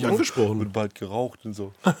jetzt geil. auch nicht angesprochen. Wird bald geraucht und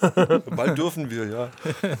so. Bald dürfen wir, ja.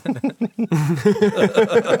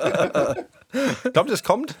 Glaubt ihr, das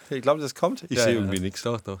kommt? Ich glaube, das kommt. Ich sehe irgendwie nichts.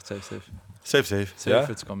 Doch, safe. Safe. Safe Ja?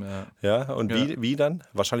 wird's kommen, ja. Ja, und wie dann?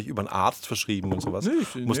 Wahrscheinlich über einen Arzt verschrieben und sowas.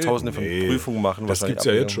 Muss nee. tausende von Prüfungen machen. Das wahrscheinlich gibt's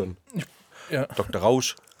ja jetzt schon. Ja. Dr.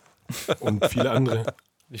 Rausch. Und viele andere.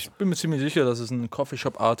 Ich bin mir ziemlich sicher, dass es ein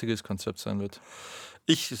Coffeeshop-artiges Konzept sein wird.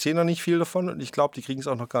 Ich sehe noch nicht viel davon und ich glaube, die kriegen es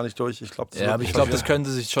auch noch gar nicht durch. Ich glaube, Ja, aber ich glaube, das können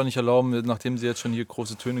sie sich schon nicht erlauben, nachdem sie jetzt schon hier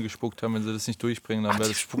große Töne gespuckt haben. Wenn sie das nicht durchbringen, dann wäre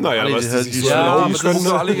das... Naja, alle, was die sich so Ja, erlauben aber das, können. ist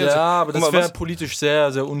so alle jetzt, ja, aber Guck das mal, wäre was- politisch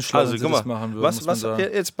sehr, sehr unschlau, Also, wenn sie guck mal, das machen würden, was muss man sagen.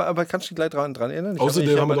 jetzt, aber kannst du dich gleich dran erinnern?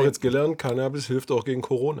 Außerdem haben wir doch jetzt jetzt gelernt, Cannabis hilft auch gegen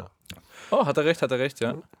Corona. Oh, hat er recht,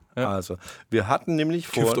 ja. Also, wir hatten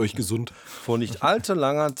nämlich Kifft euch gesund. vor nicht allzu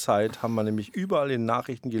langer Zeit, haben wir nämlich überall in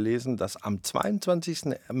Nachrichten gelesen, dass am 22.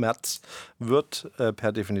 März wird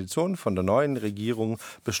per Definition von der neuen Regierung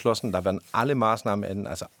beschlossen, da werden alle Maßnahmen enden,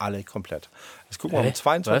 also alle komplett. Jetzt gucken wir am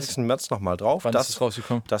 22. März nochmal drauf. Wann ist das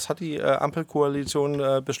rausgekommen? Das hat die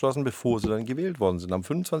Ampelkoalition beschlossen, bevor sie dann gewählt worden sind. Am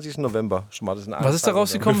 25. November schon mal. Das in Was ist da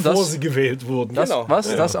rausgekommen? Bevor sie gewählt wurden. Genau.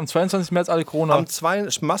 Das am 22. März alle Corona...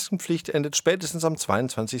 Maskenpflicht endet spätestens am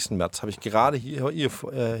 22. März, habe ich gerade hier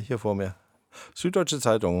vor mir. Süddeutsche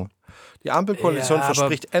Zeitung. Die Ampelkoalition Ja, aber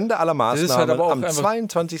verspricht Ende aller ist Maßnahmen halt aber auch am einfach-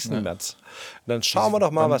 22. März. Dann schauen wir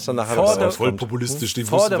doch mal, was dann nachher vor Das der- ist voll rauskommt. populistisch. Die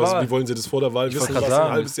Vor wussten, der was, Wahl. wie wollen sie das vor der Wahl wissen, grad was sagen.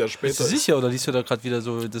 ein halbes Jahr Bist später du sicher oder liest du da gerade wieder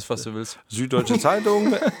so das, was du willst? Süddeutsche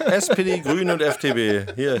Zeitung, SPD, Grüne und FDP.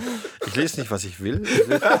 Hier, ich lese nicht, was ich will.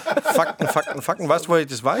 Fakten. Weißt du, woher ich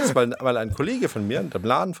das weiß? Weil ein Kollege von mir, der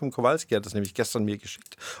Laden vom Kowalski, hat das nämlich gestern mir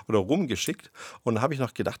geschickt oder rumgeschickt. Und da habe ich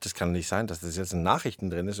noch gedacht, das kann nicht sein, dass das jetzt in Nachrichten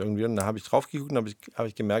drin ist irgendwie. Und da habe ich drauf geguckt und habe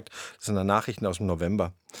ich gemerkt, das sind Nachrichten aus dem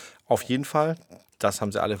November. Auf jeden Fall, das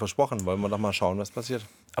haben sie alle versprochen. Wollen wir doch mal schauen, was passiert.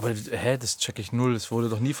 Aber das check ich null. Es wurde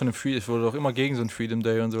doch nie von dem es wurde doch immer gegen so ein Freedom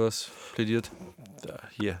Day und sowas plädiert. Da,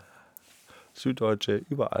 hier, Süddeutsche,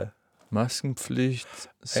 überall. Maskenpflicht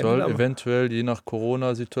soll eventuell je nach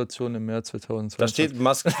Corona-Situation im März 2020. Da steht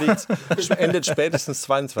Maskenpflicht endet spätestens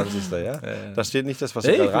 22. Ja? Da steht nicht das, was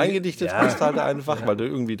du Ey, da reingedichtet hast, halt einfach, weil du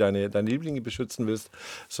irgendwie deine Lieblinge beschützen willst,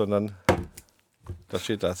 sondern da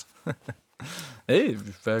steht das. Ey,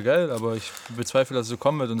 wäre geil, aber ich bezweifle, dass es so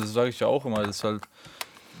kommen wird und das sage ich ja auch immer. Das ist halt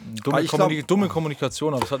Aber ich glaub- dumme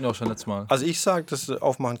Kommunikation, aber das hatten wir auch schon letztes Mal. Also ich sage, das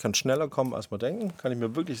Aufmachen kann schneller kommen, als wir denken. Kann ich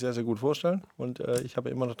mir wirklich sehr, sehr gut vorstellen. Und ich habe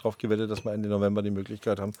immer noch darauf gewettet, dass wir Ende November die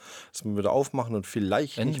Möglichkeit haben, dass wir wieder aufmachen und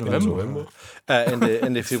vielleicht Ende nicht mehr November?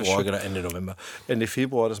 Ende Februar, genau, Ende November. Ende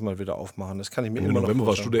Februar das mal wieder aufmachen. Das kann ich mir Im immer noch November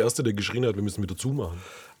warst du vorstellen. der Erste, der geschrien hat, wir müssen wieder zumachen.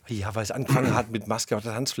 Ja, weil es angefangen hat mit Maske auf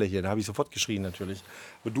der Tanzfläche. Da habe ich sofort geschrien natürlich.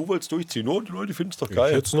 Aber du wolltest durchziehen. Oh, die Leute finden es doch Ich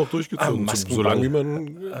geil. hätte es noch durchgezogen, Maskenball. solange wie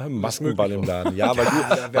man Maskenball im Laden. Ja, weil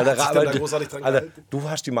wer hat sich denn da großartig dran Alter, gehalten? du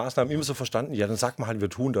hast die Maßnahmen immer so verstanden. Ja, dann sag mal halt, wir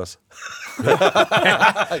tun das.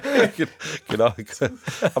 Genau.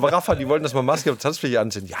 Aber Rafa, die wollten, dass man Maske auf der Tanzfläche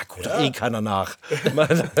anziehen. Ja, guckt doch eh keiner nach.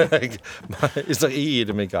 Ist doch eh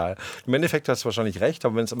jedem egal. Im Endeffekt hast du wahrscheinlich recht,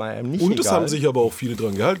 aber wenn es mal einem nicht Und egal es haben sich aber auch viele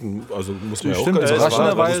dran gehalten. Also muss man ja auch Stimmt, ganz ehrlich sagen,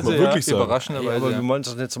 überraschenderweise, muss man wirklich sagen. Ja, überraschenderweise. aber Ja. wir wollen es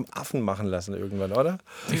doch nicht zum Affen machen lassen irgendwann, oder?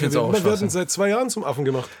 Ich finde es auch Wir werden Schwachsinn. seit 2 Jahren zum Affen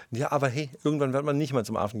gemacht. Ja, aber hey, irgendwann wird man nicht mal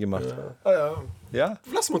zum Affen gemacht. Ja. Ja?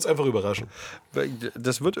 Lassen wir uns einfach überraschen.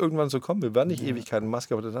 Das wird irgendwann so kommen. Wir werden nicht Ewigkeiten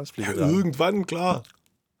Maske auf der Tanzfläche tragen. Irgendwann, klar.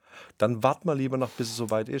 Dann warten wir lieber noch, bis es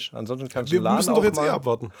soweit ist. Ansonsten kannst du Wir einen Laden müssen doch jetzt aufmachen.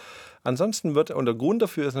 abwarten. Ansonsten wird, und der Grund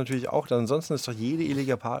dafür ist natürlich auch, ansonsten ist doch jede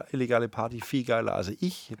illegale Party viel geiler. Also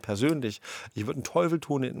ich persönlich, ich würde einen Teufel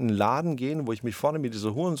tun, in einen Laden gehen, wo ich mich vorne mit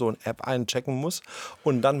dieser Hurensohn-App einchecken muss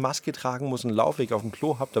und dann Maske tragen muss, einen Laufweg auf dem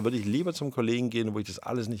Klo habe. Da würde ich lieber zum Kollegen gehen, wo ich das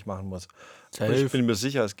alles nicht machen muss. Und ich bin mir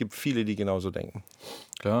sicher, es gibt viele, die genauso denken.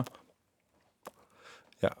 Klar.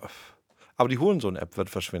 Ja. Aber die Hurensohn-App wird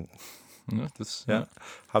verschwinden. Ja, das, Ja.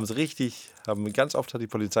 Haben ganz oft hat die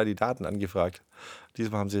Polizei die Daten angefragt.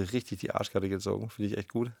 Diesmal haben sie richtig die Arschkarte gezogen. Finde ich echt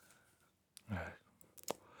gut.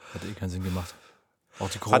 Hat eh keinen Sinn gemacht. Auch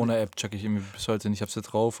die Corona-App checke ich irgendwie bis heute nicht. Ich habe sie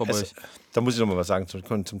drauf, aber Da muss ich noch mal was sagen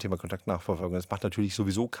zum Thema Kontaktnachverfolgung. Das macht natürlich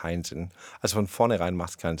sowieso keinen Sinn. Also von vornherein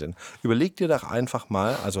macht es keinen Sinn. Überleg dir doch einfach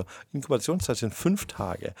mal, also Inkubationszeit sind 5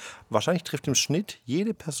 Tage. Wahrscheinlich trifft im Schnitt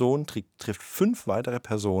jede Person, trifft 5 weitere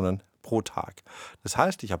Personen pro Tag. Das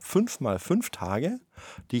heißt, ich habe 5 mal 5 Tage,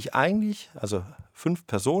 die ich eigentlich, also 5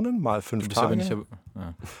 Personen mal 5 Tage.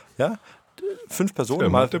 Ja, 5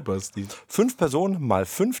 Personen mal 5 Personen mal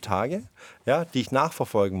 5 Tage, ja, die ich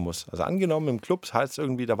nachverfolgen muss. Also angenommen im Club heißt es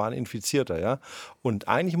irgendwie, da war ein Infizierter, ja. Und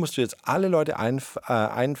eigentlich musst du jetzt alle Leute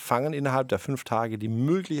einfangen innerhalb der 5 Tage, die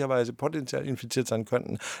möglicherweise potenziell infiziert sein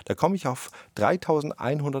könnten. Da komme ich auf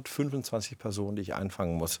 3.125 Personen, die ich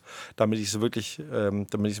einfangen muss, damit ich sie wirklich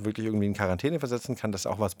irgendwie in Quarantäne versetzen kann, dass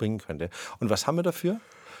auch was bringen könnte. Und was haben wir dafür?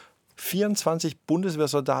 24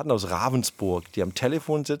 Bundeswehrsoldaten aus Ravensburg, die am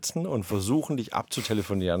Telefon sitzen und versuchen, dich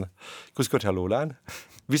abzutelefonieren. Grüß Gott, Herr Lohlein.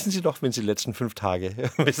 Wissen Sie noch, wenn Sie die letzten 5 Tage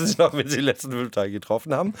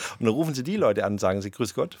getroffen haben? Und dann rufen Sie die Leute an und sagen Sie,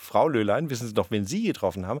 Grüß Gott, Frau Löhlein, wissen Sie noch, wen Sie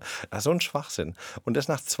getroffen haben? Das ist so ein Schwachsinn. Und das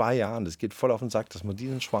nach 2 Jahren. Das geht voll auf den Sack, dass man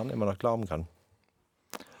diesen Schwan immer noch glauben kann.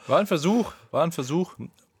 War ein Versuch.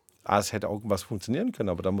 Es hätte auch was funktionieren können,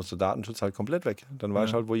 aber dann muss der Datenschutz halt komplett weg. Dann weiß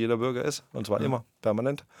ich halt, wo jeder Bürger ist. Und zwar immer,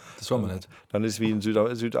 permanent. Das war man nicht. Dann ist wie in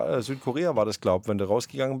Südkorea war das, glaube ich. Wenn du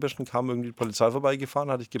rausgegangen bist und kam irgendwie die Polizei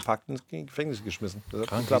vorbeigefahren, hatte ich gepackt und ins Gefängnis geschmissen.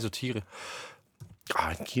 Krank, wie so Tiere.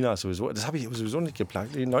 In China sowieso. Das habe ich sowieso nicht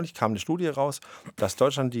geplant. Neulich kam eine Studie raus, dass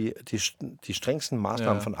Deutschland die strengsten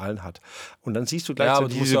Maßnahmen von allen hat. Und dann siehst du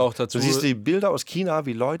gleichzeitig du siehst die Bilder aus China,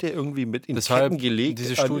 wie Leute irgendwie mit in Ketten gelegt.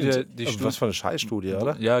 Diese Studie, was für eine Scheißstudie,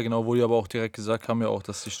 oder? Ja, genau, wo die aber auch direkt gesagt haben, ja auch,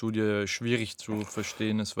 dass die Studie schwierig zu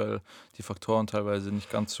verstehen ist, weil die Faktoren teilweise nicht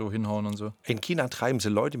ganz so hinhauen und so. In China treiben sie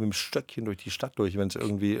Leute mit dem Stöckchen durch die Stadt durch, wenn sie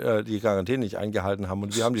irgendwie die Quarantäne nicht eingehalten haben.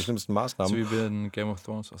 Und wir haben die schlimmsten Maßnahmen. So wie bei Game of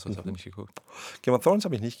Thrones. Achso, das habt ihr nicht geguckt. Game of Thrones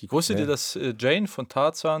habe ich nicht geguckt. Wusstet ihr, dass Jane von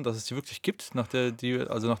Tarzan, dass es die wirklich gibt? Nach der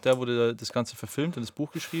wurde das Ganze verfilmt und das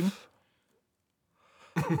Buch geschrieben?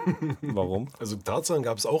 Warum? Also Tarzan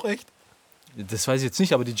gab es auch echt? Das weiß ich jetzt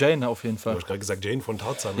nicht, aber die Jane auf jeden Fall. Du hast gerade gesagt Jane von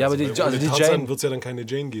Tarzan. Ja, aber die Tarzan Jane wird es ja dann keine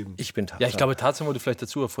Jane geben. Ich bin Tarzan. Ja, ich glaube, Tarzan wurde vielleicht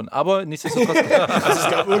dazu erfunden. Aber nichtsdestotrotz. Also es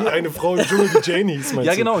gab irgendeine Frau im Dschungel, die Jane hieß, meinst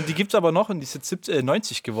Ja, du? genau. Und die gibt es aber noch. Und die ist jetzt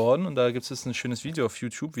 90 geworden. Und da gibt es jetzt ein schönes Video auf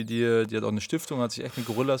YouTube, wie die hat auch eine Stiftung, hat sich echt mit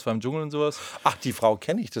Gorillas, war im Dschungel und sowas. Ach, die Frau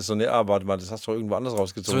kenne ich. Das ist so eine, warte mal, das hast du irgendwo anders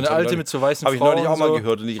rausgezogen. So eine alte mit so weißen Frauen. Habe ich neulich auch mal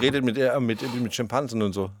gehört. Und die redet mit Schimpansen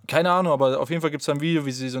und so. Keine Ahnung, aber auf jeden Fall gibt es ein Video,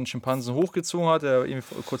 wie sie so einen Schimpansen hochgezogen hat, der irgendwie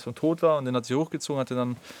kurz vom Tod war. Und den hat sie hochgezogen, hat den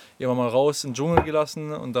dann irgendwann mal raus in den Dschungel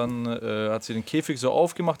gelassen. Und dann hat sie den Käfig so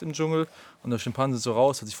aufgemacht im Dschungel. Und der Schimpanse so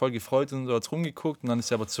raus, hat sich voll gefreut und so hat rumgeguckt. Und dann ist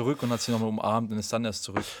sie aber zurück und hat sie nochmal umarmt und ist dann erst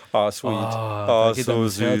zurück. Ah, sweet. Da geht dann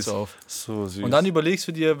das Herz auf. So süß. Und dann überlegst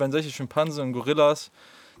du dir, wenn solche Schimpansen und Gorillas,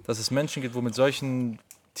 dass es Menschen gibt, wo mit solchen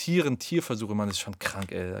Tierversuche, man ist schon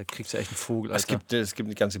krank, ey. Da kriegst du echt einen Vogel, Alter. Es gibt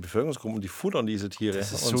eine ganze Bevölkerungsgruppe, die futtern diese Tiere.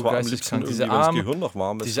 Das ist und so zwar am geisteskrank. liebsten irgendwie, wenn das Gehirn noch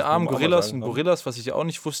warm ist. Diese armen Gorillas und Gorillas, was ich ja auch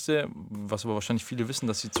nicht wusste, was aber wahrscheinlich viele wissen,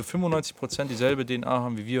 dass sie zu 95% dieselbe DNA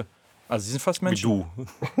haben wie wir. Also sie sind fast Menschen.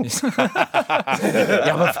 Wie du.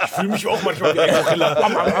 Ja, aber ich fühle mich auch manchmal wie ein Gorilla.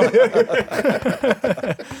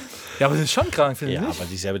 Ja, aber das ist schon krank, finde ich nicht. Aber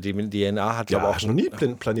dieselbe DNA hat Ja, aber auch auch noch nie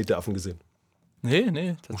Planet der Affen gesehen.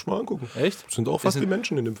 Nee. Muss mal angucken. Echt? Das sind auch fast die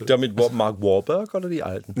Menschen in dem Film. der mit Mark Wahlberg oder die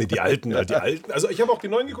Alten? Nee, die alten. Also ich habe auch die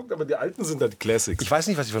neuen geguckt, aber die alten sind halt Classics. Ich weiß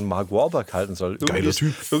nicht, was ich von Mark Wahlberg halten soll. Geiler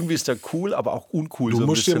Typ. Irgendwie ist der cool, aber auch uncool. Du so ein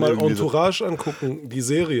musst dir bisschen mal irgendwie so. Entourage angucken, die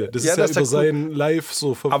Serie. Das Ja, ist ja das ist über ja cool. sein Live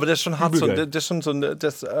so Aber das ist schon hart. übel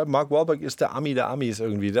geil. Mark Wahlberg ist der Ami der Amis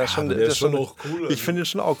irgendwie. Der ist schon, aber der ist schon auch cool, Ich finde ihn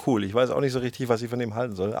schon auch cool. Ich weiß auch nicht so richtig, was ich von ihm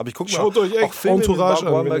halten soll. Aber ich gucke mal. Schaut euch echt auch Filme mit Entourage Mark an,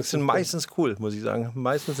 wenn Wahlberg das sind so meistens cool, muss ich sagen.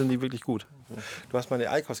 Meistens sind die wirklich gut. Du hast meine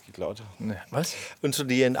Eikos geklaut. Nee. Was? Und zur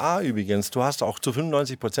DNA übrigens, du hast auch zu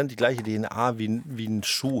 95% die gleiche DNA wie ein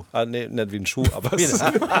Schuh. Nee, nicht wie ein Schuh, aber wie Ist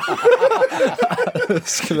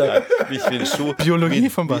klar. nicht wie ein Schuh. Biologie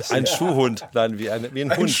von Basti. Ein Schuhhund. Nein, wie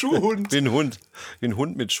ein Hund. Schuhhund. Wie ein Hund. Wie ein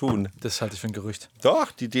Hund mit Schuhen. Das halte ich für ein Gerücht.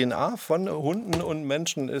 Doch, die DNA von Hunden und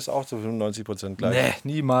Menschen ist auch zu 95% gleich.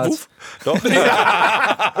 Nee, niemals. Wuff. Doch.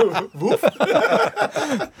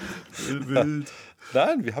 Wild.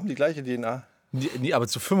 Nein, wir haben die gleiche DNA. Nee, aber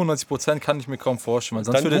zu 95% kann ich mir kaum vorstellen.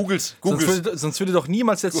 Weil Dann googel's. Sonst würde doch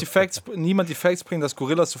niemals jetzt niemand die Facts bringen, dass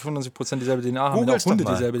Gorillas zu 95% dieselbe DNA haben und auch Googles Hunde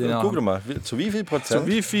doch mal. dieselbe DNA Google haben. mal. Zu wie viel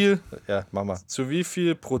Prozent? Ja, mach mal. Zu wie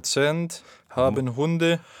viel Prozent haben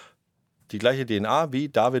Hunde Die gleiche DNA wie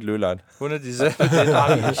David Löhlein. dieselbe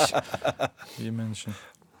DNA wie ich? Wie Menschen.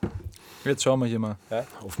 Jetzt schauen wir hier mal.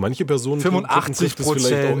 Auf manche Personen 85%. trifft es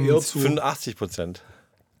vielleicht auch eher zu. 85%.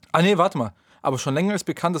 Ah nee, warte mal. Aber schon länger ist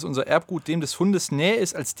bekannt, dass unser Erbgut dem des Hundes näher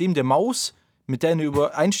ist als dem der Maus, mit der eine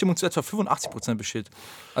Übereinstimmung zu etwa 85% besteht.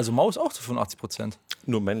 Also Maus auch zu 85%.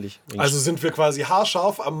 Nur männlich. Also sind wir quasi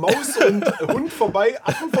haarscharf am Maus und Hund vorbei,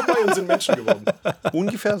 Affen vorbei und sind Menschen geworden.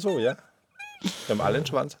 Ungefähr so, ja. Wir haben alle einen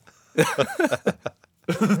Schwanz.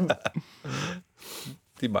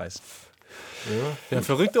 Die meisten. Ja,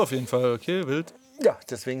 verrückt auf jeden Fall. Okay, wild. Ja,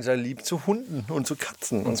 deswegen sei lieb zu Hunden und zu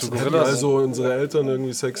Katzen und zu Hätten Gorillas. also unsere Eltern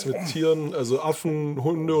irgendwie Sex mit Tieren, also Affen,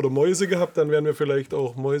 Hunde oder Mäuse gehabt, dann wären wir vielleicht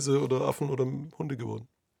auch Mäuse oder Affen oder Hunde geworden.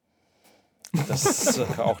 Das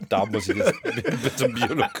auch da muss ich jetzt mit zum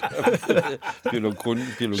Biologie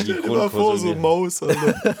Davor so Maus,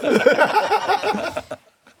 Alter.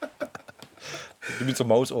 Du mit so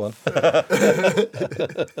Mausohren.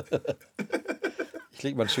 Ich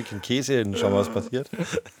leg mal ein Stückchen Käse hin, schau mal, was passiert.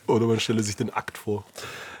 Oder man stelle sich den Akt vor.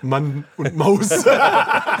 Mann und Maus.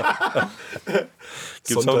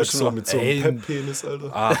 Sonntags so mit so einem Pep-Penis,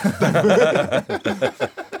 Alter.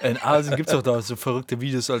 In Asien gibt es auch da so verrückte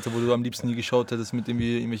Videos, Alter, wo du am liebsten nie geschaut hättest mit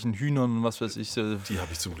irgendwelchen Hühnern und was weiß ich. Die habe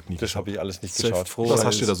ich zum Glück nie Das geschaut. habe ich alles nicht Sehr geschaut. froh. Was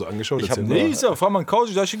hast du dir da so angeschaut? Ich hab Erzähl nur- mal. Nee, ist ja, fahr mal einen Couch,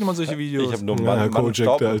 da schickt man solche Videos. Ich habe nur Ja, Herr Mann, und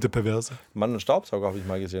Kojak, der alte Perverse. Mann und Staubsauger habe ich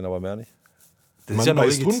mal gesehen, aber mehr nicht. das Mann ist ja noch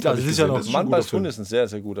beißt legit- Hund, hab also ich das ist ja gesehen. noch Das ist Mann ein bei guter Hund ist ein sehr,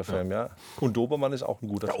 sehr guter Film, ja. Und Dobermann ist auch ein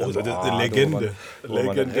guter Film. Oh, eine Legende. Dobermann,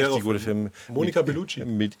 ein Legendärer richtig guter Film. Monika Bellucci.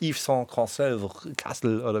 Mit Yves Saint Cancel,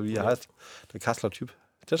 Kassel oder wie er heißt. Der Kasseler Typ.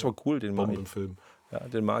 Der ist aber cool, den mag ich. Bombenfilm. Ja,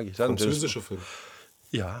 den mag ich. Französischer Film.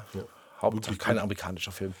 Ja, Hauptsache kein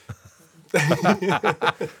amerikanischer Film.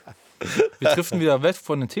 Wir driften wieder weg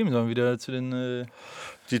von den Themen, sondern wieder zu den.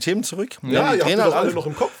 Die Themen zurück. Ja, die ihr habt drehen die halt doch alle noch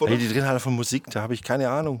im Kopf, oder? Hey, die drehen halt von Musik, da habe ich keine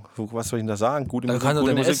Ahnung. Was soll ich denn da sagen? Gute Du Musik, kannst auch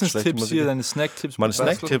gute deine Musik, schlechte Essenstipps Musik. hier, deine Snacktipps. Meine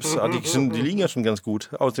Snacktipps, die liegen ja schon ganz gut.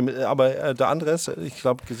 Aber der Andres, ich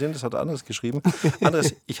glaube gesehen, das hat Andres geschrieben.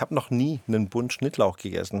 Andres, ich habe noch nie einen Bund Schnittlauch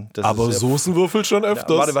gegessen. Das Aber ist, Soßenwürfel schon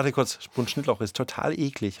öfters. Warte kurz. Bund Schnittlauch ist total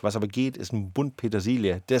eklig. Was aber geht, ist ein Bund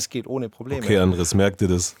Petersilie. Das geht ohne Probleme. Okay, Andres, merk dir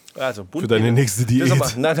das. Also, Bund Für deine nächste Diät. Das ist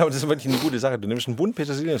aber, nein, aber das ist wirklich eine gute Sache. Du nimmst einen Bund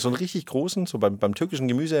Petersilie, so einen richtig großen, so beim türkischen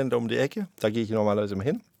Gemüsehändler um die Ecke. Da gehe ich normalerweise immer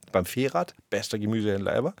hin. Beim Fehrrad, bester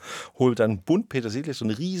Gemüsehändler ever. Hol dann einen Bund Petersilie, so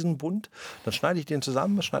einen riesen Bund. Dann schneide ich den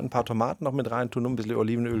zusammen, schneide ein paar Tomaten noch mit rein, tue noch ein bisschen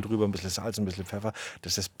Olivenöl drüber, ein bisschen Salz, ein bisschen Pfeffer.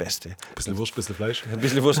 Das ist das Beste. Bisschen Wurst, bisschen Fleisch. Ein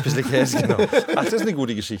bisschen Wurst, ein bisschen Käse, genau. Ach, das ist eine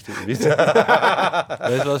gute Geschichte. Was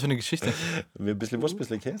war das für eine Geschichte? Ein bisschen Wurst, ein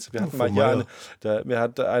bisschen Käse. Wir hatten mal hier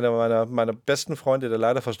einer meiner besten Freunde, der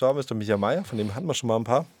leider verstorben ist, der Michael Mayer, von dem hatten wir schon mal ein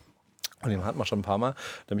paar. Und den hatten wir schon ein paar Mal.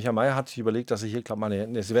 Der Michael Mayer hat sich überlegt, dass er hier, glaube ich, mal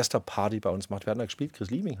eine Silvesterparty bei uns macht. Wer hat da gespielt?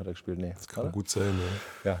 Chris Liebing hat er gespielt. Nee, das Kann gut sein,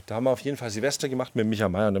 ja. ja, da haben wir auf jeden Fall Silvester gemacht mit Michael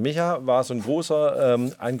Mayer. Und der Micha war so ein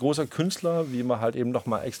großer Künstler, wie man halt eben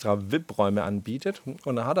nochmal extra VIP-Räume anbietet.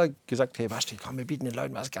 Und dann hat er gesagt, hey Basti, komm, wir bieten den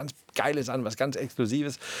Leuten was ganz Geiles an, was ganz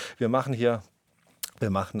Exklusives. Wir machen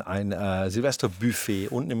ein Silvesterbuffet.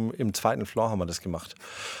 Unten im zweiten Floor haben wir das gemacht.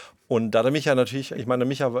 Und da der Micha natürlich, ich meine, der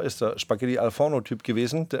Micha ist der Spaghetti Alforno-Typ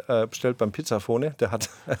gewesen, der bestellt beim Pizzafone, der hat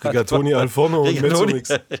Rigatoni Alforno und Mezzomix.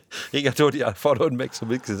 Rigatoni Alforno und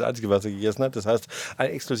Mezzomix ist das Einzige, was er gegessen hat. Das heißt,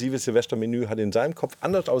 ein exklusives Silvestermenü hat in seinem Kopf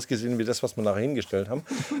anders ausgesehen, wie das, was wir nachher hingestellt haben.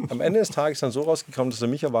 Am Ende des Tages ist dann so rausgekommen, dass der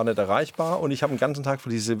Micha war nicht erreichbar und ich habe den ganzen Tag für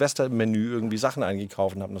dieses Silvestermenü irgendwie Sachen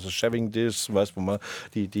eingekauft und habe noch so Shaving Dish, weißt, wo wir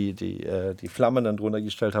die Flammen dann drunter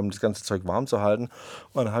gestellt haben, das ganze Zeug warm zu halten.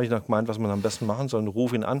 Und dann habe ich noch gemeint, was man am besten machen soll, und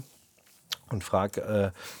ruf ihn an und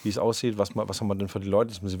frage, wie es aussieht, was haben wir denn für die Leute,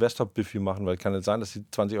 dass wir Silvesterbuffet machen, weil es kann nicht sein, dass sie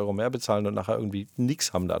 20 Euro mehr bezahlen und nachher irgendwie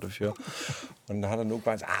nichts haben dafür. Und dann hat er nur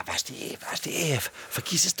gemeint, Basti,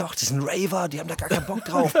 vergiss es doch, das sind Raver, die haben da gar keinen Bock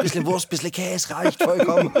drauf, bisschen Wurst, bisschen Käse, reicht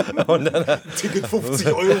vollkommen. Und dann, Ticket 50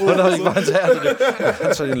 Euro. und dann habe ich gemeint, du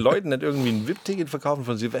kannst doch den Leuten nicht irgendwie ein VIP-Ticket verkaufen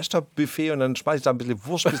von Silvesterbuffet und dann schmeiße ich da ein bisschen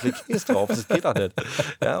Wurst, ein bisschen Käse drauf, das geht doch nicht.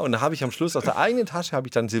 Ja, und dann habe ich am Schluss aus der eigenen Tasche habe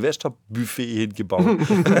ich dann ein Silvesterbuffet hingebaut.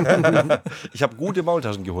 Ich habe gute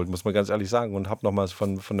Maultaschen geholt, muss man ganz ehrlich sagen. Und habe nochmal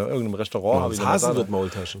von irgendeinem Restaurant. Ja,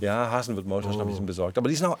 Hasenwirt-Maultaschen. Ja, Hasenwirt-Maultaschen habe ich ihm besorgt. Aber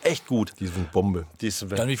die sind auch echt gut. Die sind Bombe.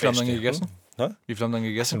 Dann wie viel haben dann gegessen? Hä? Wie viel haben dann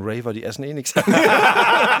gegessen? Raver, die essen eh nichts.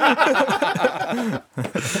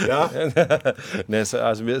 Ja.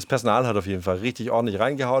 Also das Personal hat auf jeden Fall richtig ordentlich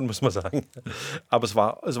reingehauen, muss man sagen. Aber es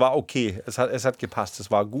war okay. Es hat gepasst.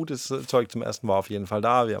 Es war gutes Zeug zum Essen, war auf jeden Fall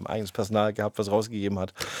da. Wir haben eigenes Personal gehabt, was rausgegeben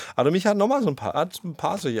hat. Aber mich hat nochmal ein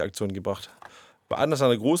paar solche Aktionen gebracht. Bei einer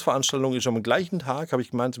Großveranstaltung ist am gleichen Tag, habe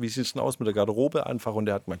ich gemeint, wie sieht es denn aus mit der Garderobe einfach? Und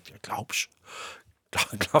der hat gemeint, ja, glaubst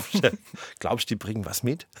du, die bringen was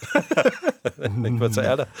mit? Ich war zu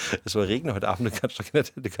Erde. Es soll regnen heute Abend,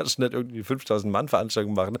 du kannst nicht irgendwie 5000 Mann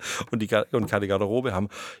Veranstaltung machen und keine Garderobe haben.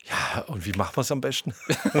 Ja, und wie machen wir es am besten?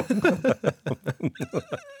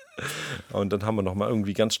 Und dann haben wir nochmal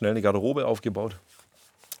irgendwie ganz schnell eine Garderobe aufgebaut.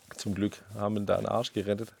 zum Glück. Haben ihn da einen Arsch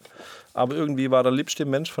gerettet. Aber irgendwie war der liebste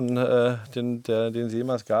Mensch, den es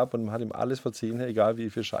jemals gab. Und man hat ihm alles verziehen, egal wie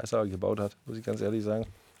viel Scheiße er gebaut hat, muss ich ganz ehrlich sagen.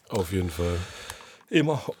 Auf jeden Fall.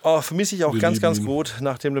 Immer. Vermisse ich auch ganz gut.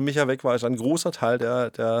 Nachdem der Micha weg war, ist ein großer Teil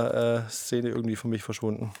der Szene irgendwie für mich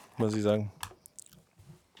verschwunden, muss ich sagen.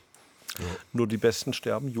 Ja. Nur die Besten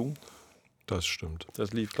sterben jung. Das stimmt.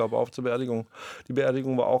 Das lief, glaube ich, auch zur Beerdigung. Die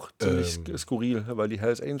Beerdigung war auch ziemlich skurril, weil die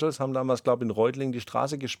Hells Angels haben damals, glaube ich, in Reutlingen die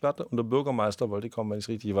Straße gesperrt und der Bürgermeister wollte kommen, wenn ich es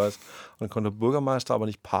richtig weiß. Und dann konnte der Bürgermeister aber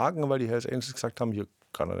nicht parken, weil die Hells Angels gesagt haben, hier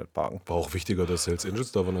kann er nicht parken. War auch wichtiger, dass Hells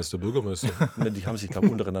Angels da waren als der Bürgermeister. Die haben sich, glaube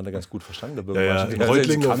ich, untereinander ganz gut verstanden, der Bürgermeister. Ja, in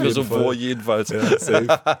Reutlingen kam mir so vor, jedenfalls. Ja,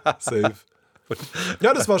 safe.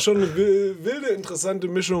 Ja, das war schon eine wilde, interessante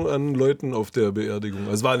Mischung an Leuten auf der Beerdigung.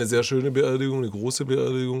 Also es war eine sehr schöne Beerdigung, eine große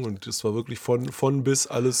Beerdigung und es war wirklich von bis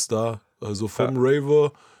alles da. Also vom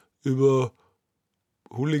Raver über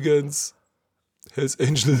Hooligans, Hells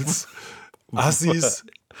Angels, Assis,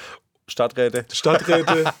 Stadträte.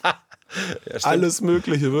 Ja, alles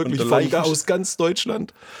Mögliche, wirklich aus ganz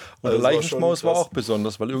Deutschland. Und der Leichenschmaus war auch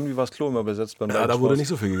besonders, weil irgendwie war das Klo immer besetzt beim Ja, da wurde nicht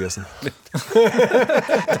so viel gegessen.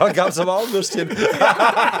 Da gab es aber auch Würstchen.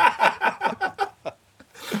 Ach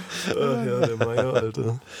ja, der Meier,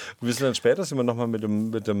 Alter. Wir sind dann später sind wir nochmal mit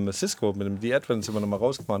dem Cisco, mit dem The Advent, sind wir nochmal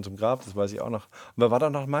rausgefahren zum Grab, das weiß ich auch noch. Und wer war da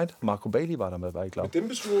noch meint? Marco Bailey war da dabei, glaube ich. Mit dem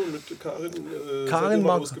bist du mit Karin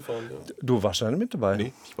mal rausgefahren. Ja. Du warst da nicht mit dabei?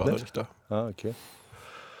 Nee, ich war da nicht da. Ah, okay.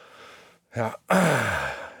 Ja,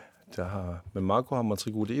 mit Marco haben wir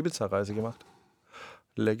unsere gute Ibiza-Reise gemacht.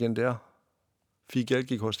 Legendär. Viel Geld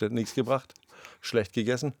gekostet, nichts gebracht. Schlecht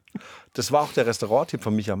gegessen. Das war auch der Restauranttipp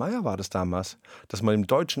von Micha Meier, war das damals. Dass wir im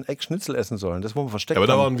deutschen Eck Schnitzel essen sollen. Das, wo wir versteckt haben.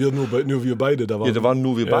 Aber da waren wir nur wir beide. Da waren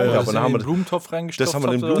nur wir beide. Aber dann haben wir den Blumentopf reingestopft. Das haben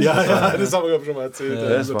wir den Blumentopf. Ja, das haben wir schon mal erzählt. Ja,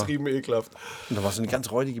 das ist übertrieben ekelhaft. Und da war so eine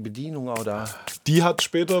ganz räudige Bedienung auch da. Die hat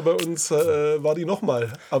später bei uns, war die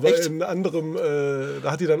nochmal. Aber echt? in anderem,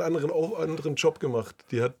 da hat die dann einen anderen Job gemacht.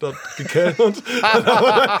 Die hat dort gekellnert.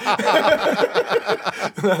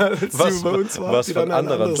 Was bei uns war, was die für dann ein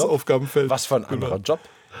anderer Job? Aufgabenfeld. Was für ein anderer Job?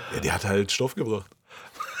 Ja, die hat halt Stoff gebracht.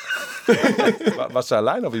 Warst du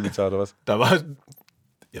allein auf Ibiza oder was? Da war,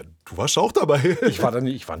 ja, du warst auch dabei. Ich war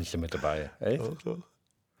nicht mit dabei. Echt?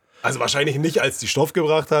 Also wahrscheinlich nicht, als die Stoff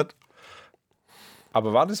gebracht hat.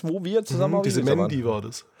 Aber war das, wo wir zusammen auf Diese Ibiza Mandy waren? war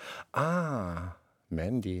das. Ah,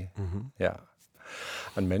 Mandy. Ja.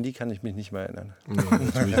 An Mandy kann ich mich nicht mehr erinnern. Nee,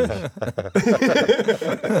 natürlich nicht.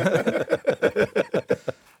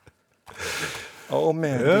 Oh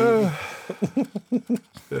man. Ja.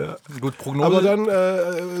 Ja. Gut, Prognose. Aber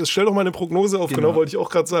dann stell doch mal eine Prognose auf. Genau, wollte ich auch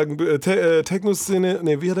gerade sagen. Techno-Szene,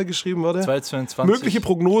 wie hat er geschrieben, war der? 2022. Mögliche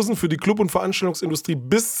Prognosen für die Club- und Veranstaltungsindustrie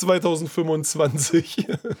bis 2025.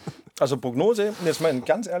 Also Prognose, jetzt mal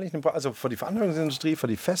ganz ehrlich, also für die Veranstaltungsindustrie, für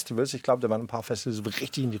die Festivals, ich glaube, da werden ein paar Festivals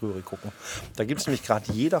richtig in die Röhre gucken. Da gibt es nämlich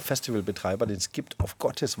gerade jeder Festivalbetreiber, den es gibt auf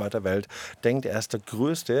Gottes weiter Welt, denkt, er ist der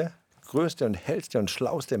größte und hellste und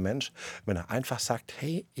schlauste Mensch, wenn er einfach sagt,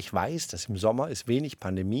 hey, ich weiß, dass im Sommer ist wenig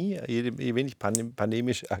Pandemie, wenig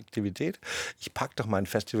pandemische Aktivität. Ich packe doch mein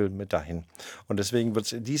Festival mit dahin. Und deswegen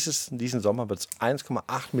wird es diesen Sommer 1,8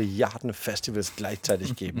 Milliarden Festivals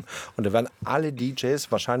gleichzeitig geben. Und da werden alle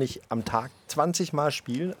DJs wahrscheinlich am Tag 20 Mal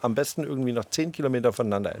spielen, am besten irgendwie noch 10 Kilometer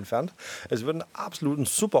voneinander entfernt. Es wird einen absoluten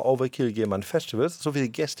super Overkill geben an Festivals. So viele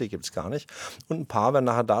Gäste gibt es gar nicht. Und ein paar werden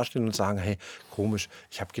nachher dastehen und sagen, hey, komisch,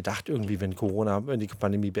 ich habe gedacht, irgendwie, wenn die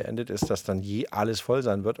Pandemie beendet ist, dass dann alles voll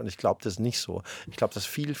sein wird. Und ich glaube, das ist nicht so. Ich glaube, dass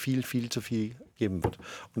viel zu viel geben wird.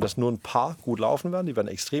 Und dass nur ein paar gut laufen werden. Die werden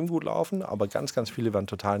extrem gut laufen, aber ganz, ganz viele werden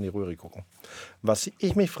total in die Röhre gucken. Was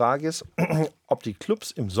ich mich frage, ist, ob die Clubs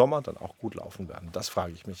im Sommer dann auch gut laufen werden. Das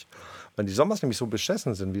frage ich mich. Wenn die Sommers nämlich so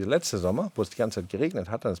beschissen sind wie der letzte Sommer, wo es die ganze Zeit geregnet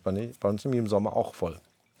hat, dann ist bei uns nämlich im Sommer auch voll.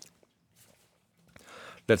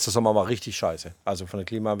 Letzter Sommer war richtig scheiße. Also von der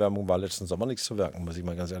Klimaerwärmung war letzten Sommer nichts zu wirken, muss ich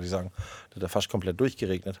mal ganz ehrlich sagen. Da hat er fast komplett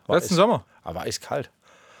durchgeregnet. Letzten Sommer? Aber eiskalt.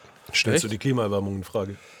 Stellst du die Klimaerwärmung in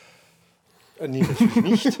Frage? Nee, natürlich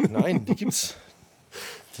nicht. Nein, die gibt's.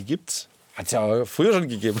 Hat es ja früher schon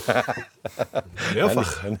gegeben.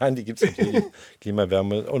 Mehrfach. Nein, die gibt es natürlich.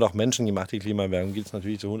 Klimawärme und auch menschengemachte Klimawärme gibt es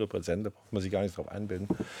natürlich zu 100%. Da braucht man sich gar nicht drauf einbilden,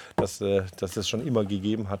 dass das schon immer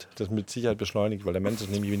gegeben hat. Das mit Sicherheit beschleunigt, weil der Mensch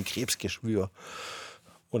ist nämlich wie ein Krebsgeschwür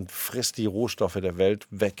und frisst die Rohstoffe der Welt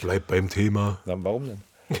weg. Bleib beim Thema. Na, warum denn?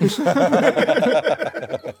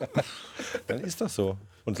 Dann ist das so.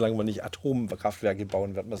 Und solange wir nicht Atomkraftwerke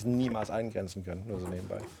bauen, werden wir es niemals eingrenzen können. Nur so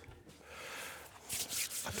nebenbei.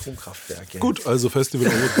 Atomkraftwerke. Gut, also Festival.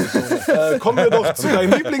 Kommen wir doch zu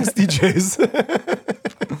deinen Lieblings-DJs.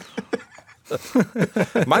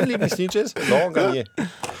 Mein Lieblings-DJ ist Laurent Garnier.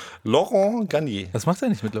 Laurent Garnier. Was macht er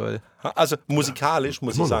nicht mittlerweile? Also musikalisch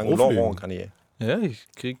muss ich Immer noch sagen, auflegen. Laurent Garnier. Ja, ich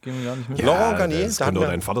krieg ihn gar nicht mit. Laurent Garnier, das da könnte hatten auch wir-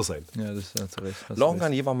 dein Vater sein. Ja, das ist ja zu Recht. hast du Laurent recht.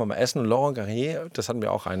 Garnier waren wir mal essen und Laurent Garnier, das hat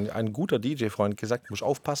mir auch ein guter DJ-Freund gesagt, muss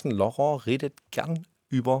aufpassen, Laurent redet gern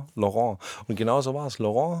über Laurent. Und genau so war es.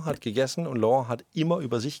 Laurent hat gegessen und Laurent hat immer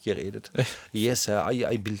über sich geredet. Yes,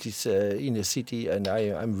 I built this in the city and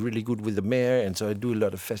I'm really good with the mayor and so I do a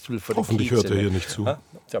lot of festival for the Hoffentlich kids. hört er hier nicht zu. Ja,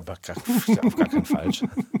 aber auf gar keinen falsch.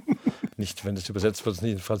 Nicht, wenn das übersetzt wird,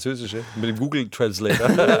 nicht ins Französische. Mit dem Google Translator.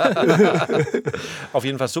 Auf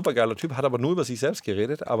jeden Fall supergeiler Typ, hat aber nur über sich selbst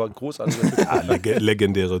geredet, aber großartiger Typ. Ah,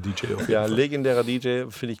 legendärer DJ. Auf jeden Ja, Fall. legendärer DJ,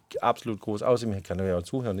 finde ich absolut groß. Außerdem kann er ja auch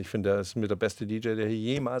zuhören. Ich finde, er ist mit der beste DJ, der hier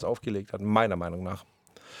jemals aufgelegt hat, meiner Meinung nach.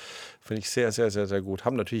 Finde ich sehr, sehr, sehr, sehr gut.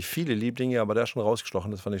 Haben natürlich viele Lieblinge, aber der ist schon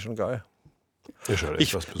rausgestochen, das fand ich schon geil. Ist halt echt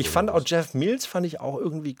Ich, was ich fand auch Besonderes. Jeff Mills fand ich auch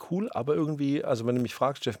irgendwie cool, aber irgendwie, also wenn du mich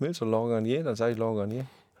fragst, Jeff Mills oder Laurent Garnier, dann sage ich Laurent Garnier.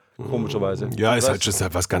 Komischerweise. Ja, ist Ich halt, ist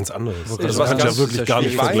halt was ganz anderes. Das Das was kann ich ganz- ja wirklich gar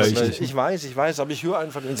nicht ich weiß, vergleichen. ich weiß, aber ich höre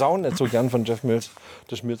einfach den Sound nicht so gern von Jeff Mills.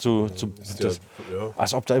 Das ist mir das, Ja.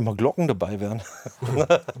 als ob da immer Glocken dabei wären.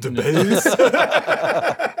 The Bells.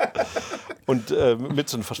 Und mit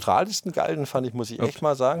so einem verstrahltesten Galgen fand ich, muss ich echt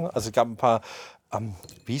mal sagen. Also es gab ein paar,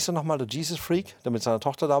 wie hieß er nochmal, der Jesus Freak, der mit seiner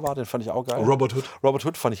Tochter da war, den fand ich auch geil. Robert Hood. Robert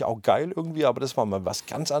Hood fand ich auch geil irgendwie, aber das war mal was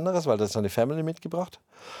ganz anderes, weil das hat seine Family mitgebracht.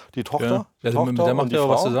 Die Tochter, Ja, der Tochter macht und die ja auch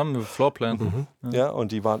was Frau. zusammen mit Floorplan. Ja,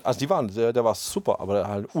 und die waren, der war super, aber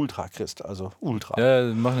halt Ultra-Christ, also ultra. Ja,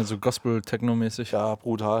 die machen jetzt so Gospel-Techno-mäßig. Ja,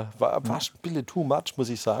 brutal. War ein bisschen too much, muss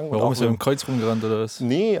ich sagen. Und Warum auch ist er im Kreuz rumgerannt oder was?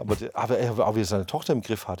 Nee, aber wie er seine Tochter im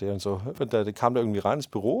Griff hatte und so. Der kam da irgendwie rein ins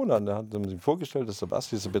Büro und dann hat er sich vorgestellt, das ist der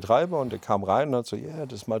Basti, das ist der Betreiber, und der kam rein und hat so, yeah,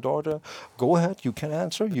 this is my daughter, go ahead, you can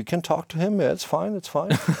answer, you can talk to him, yeah, it's fine, it's fine.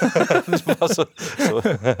 Das war so.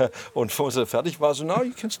 Und wo er fertig war, so, no,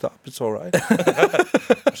 you can stop, it's alright.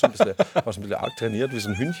 War schon ein bisschen arg trainiert, wie so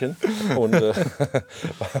ein Hündchen. Und,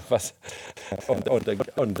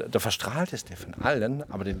 und der verstrahlteste von allen,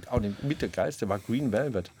 aber auch mit der geilste war Green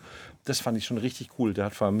Velvet. Das fand ich schon richtig cool. Der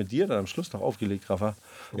hat vor allem mit dir dann am Schluss noch aufgelegt, Rafa.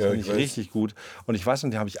 Das Ja, fand ich ich weiß. richtig gut. Und ich weiß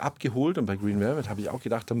nicht, den habe ich abgeholt und bei Green Velvet habe ich auch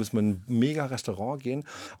gedacht, da müssen wir in ein mega Restaurant gehen.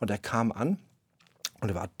 Und der kam an. Und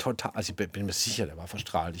er war total, also ich bin mir sicher, der war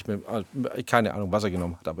verstrahlt. Keine Ahnung, was er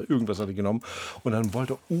genommen hat, aber irgendwas hat er genommen. Und dann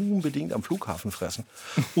wollte er unbedingt am Flughafen fressen.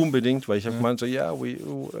 Unbedingt, weil ich habe gemeint, so, ja,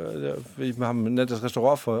 wir haben ein nettes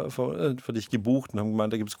Restaurant für dich gebucht und haben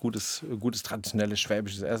gemeint, da gibt es gutes traditionelles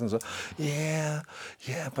schwäbisches Essen. So, yeah,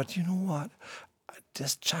 but you know what?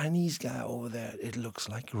 This Chinese guy over there, it looks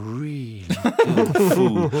like really good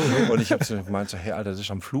food. Und ich habe so gemeint, so, hey, Alter, das ist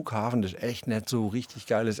am Flughafen, das ist echt nicht so richtig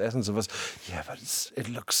geiles Essen, sowas. Yeah, but it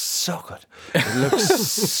looks so good. It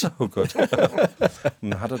looks so good.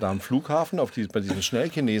 Und dann hat er da am Flughafen, bei diesen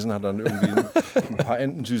Schnellchinesen, hat er dann irgendwie ein paar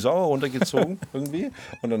Enten süß-sauer runtergezogen irgendwie.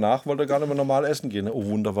 Und danach wollte er gar nicht mehr normal essen gehen. Oh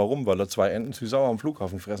Wunder, warum? Weil er 2 Enten süß-sauer am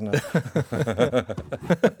Flughafen gefressen hat.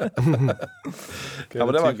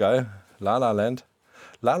 Aber der war geil. La La Land.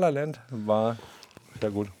 La La Land war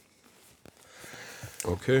sehr gut.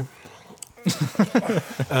 Okay.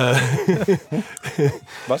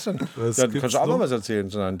 Was denn? Was Ja, du gibt's kannst auch noch? mal was erzählen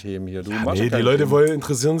zu deinen Themen hier. Du machst Nee, ja die keine Leute Themen.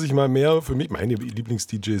 interessieren sich mal mehr für mich. Meine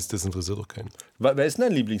Lieblings-DJs, das interessiert doch keinen. Wer ist denn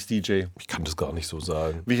dein Lieblings-DJ? Ich kann das gar nicht so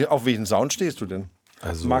sagen. Auf welchen Sound stehst du denn?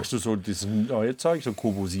 Also- Magst du so dieses neue Zeug, so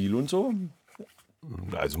Kobosil und so?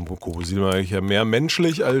 Also Kobosil mag ich ja mehr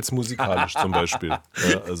menschlich als musikalisch zum Beispiel.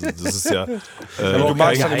 Ja, also das ist ja du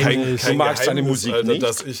magst deine Geheimnis, Musik Alter,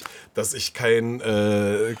 nicht? dass ich kein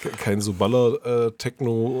so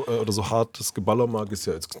Baller-Techno oder so hartes Geballer mag, ist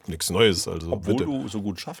ja jetzt nichts Neues. Also Obwohl bitte. du so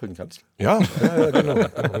gut schaffeln kannst. Ja, genau.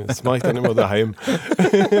 Das mache ich dann immer daheim.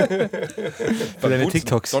 Für deine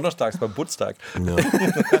TikToks. Donnerstags beim Putztag.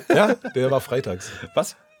 Ja, der war freitags.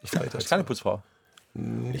 Was? Freitags. Das ist keine Putzfrau.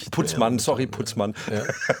 Putzmann, sorry, Putzmann.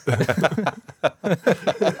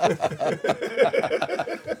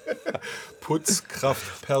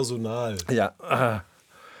 Putzkraft, Personal. Ja.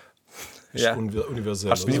 Ja. Universell.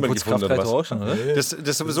 Hast du oder? niemand gefunden, oder Putzkraft was? auch schon, oder? Das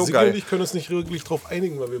ist sowieso Sie geil. und ich können uns nicht wirklich drauf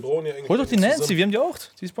einigen, weil wir brauchen ja eigentlich. Hol doch die zusammen- Nancy, wir haben die auch.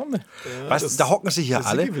 Die ist Bombe. Weißt, das- da hocken sie hier das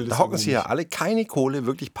alle, Sigi will das da hocken irgendwie sie hier nicht. alle, keine Kohle,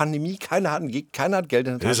 wirklich Pandemie, keiner hat einen Gig, keiner hat Geld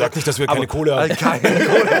in der Tasche. sagt nicht, dass wir keine Kohle haben. Keine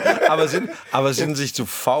Kohle, aber sind sich zu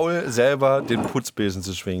faul, selber den Putzbesen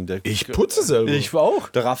zu schwingen. Ich putze selber. Ich auch.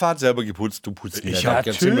 Der Rafa hat selber geputzt, du putzt nicht. hab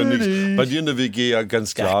Jetzt sind wir natürlich. nichts. Bei dir in der WG ja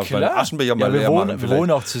ganz klar. Bei den Aschenbecher mal Ja, wir leer machen wohnen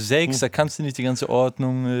vielleicht. auch zu 6, da kannst du nicht die ganze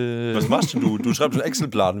Ordnung. Was machst denn du? Du schreibst einen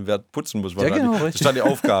Excel-Plan, wer putzen muss. wahrscheinlich. genau, Das richtig. ist dann die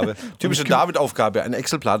Aufgabe. Typische David-Aufgabe, einen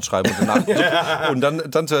Excel-Plan schreiben und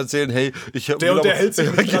dann zu erzählen, hey, ich habe Der und der hält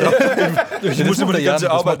sich nicht dran. ich muss immer die ganze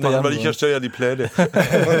Jan, das Arbeit macht der machen, weil Jan, ich erstelle ja die Pläne.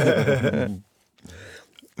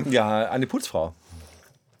 Ja, eine Putzfrau.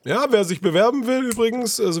 Ja, wer sich bewerben will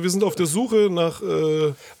übrigens, also wir sind auf der Suche nach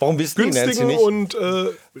Warum wisst ihr Nancy günstigen nicht? und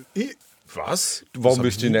was? Warum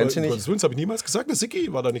wisst ihr Nancy nicht? Das habe ich niemals gesagt. Der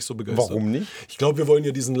Sicki war da nicht so begeistert. Warum nicht? Ich glaube, wir wollen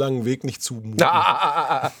ja diesen langen Weg nicht zumuten.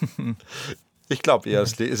 Ich glaube eher,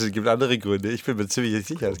 es gibt andere Gründe. Ich bin mir ziemlich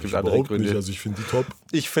sicher, es gibt andere Überhaupt Gründe. nicht, also ich finde die top.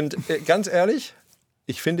 Ich finde, ganz ehrlich,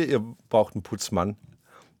 ich finde, ihr braucht einen Putzmann.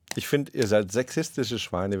 Ich finde, ihr seid sexistische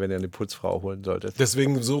Schweine, wenn ihr eine Putzfrau holen solltet.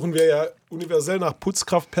 Deswegen suchen wir ja universell nach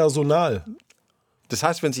Putzkraftpersonal. Das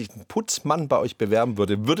heißt, wenn sich ein Putzmann bei euch bewerben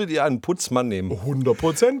würde, würdet ihr einen Putzmann nehmen?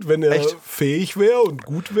 100%, wenn er Echt? fähig wäre und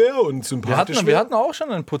gut wäre und sympathisch Wir wäre. hatten auch schon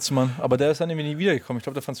einen Putzmann, aber der ist dann irgendwie nie wiedergekommen. Ich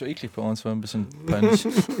glaube, der fand es so eklig bei uns, war ein bisschen peinlich.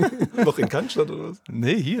 Noch in Cannstatt oder was?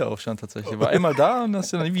 Nee, hier auch schon tatsächlich. War einmal da und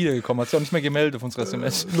ist dann nie wiedergekommen. Hat sich auch nicht mehr gemeldet auf unsere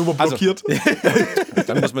SMS. Nummer blockiert.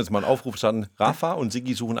 Dann muss man jetzt mal einen Aufruf starten. Rafa und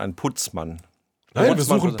Sigi suchen einen Putzmann. Nein, wir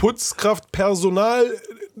Putzmann- suchen Putzkraftpersonal,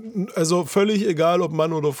 also völlig egal, ob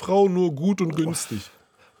Mann oder Frau, nur gut und günstig.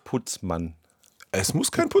 Putzmann. Es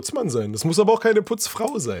muss kein Putzmann sein, es muss aber auch keine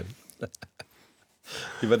Putzfrau sein.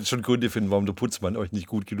 Ihr werdet schon Gründe finden, warum der Putzmann euch nicht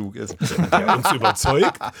gut genug ist. Der uns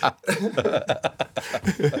überzeugt.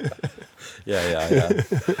 Ja.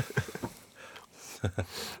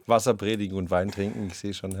 Wasser predigen und Wein trinken, ich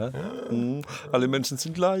sehe schon. Hä? Mhm. Alle Menschen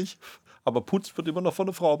sind gleich. Aber Putz wird immer noch von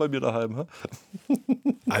einer Frau bei mir daheim. Hä?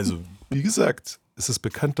 Also, wie gesagt, es ist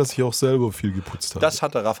bekannt, dass ich auch selber viel geputzt habe. Das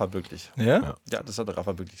hat der Rafa wirklich. Ja? Ja, das hat der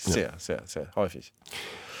Rafa wirklich sehr, sehr, sehr häufig.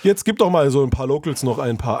 Jetzt gib doch mal so ein paar Locals noch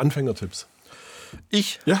ein paar Anfängertipps.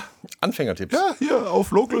 Ich? Ja. Anfängertipps? Ja, hier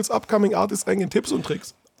auf Locals Upcoming Artists eingehen, Tipps und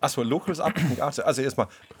Tricks. Achso, Locals Upcoming Artists. Also erstmal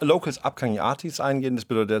Locals Upcoming Artists eingehen, das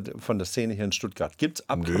bedeutet von der Szene hier in Stuttgart. Gibt es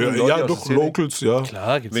Upcoming Leute Ja, aus doch, der Szene? Locals, ja.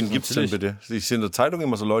 Klar, gibt's Wen das gibt es denn natürlich. bitte? Ich sehe in der Zeitung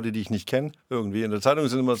immer so Leute, die ich nicht kenne. Irgendwie. In der Zeitung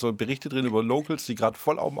sind immer so Berichte drin über Locals, die gerade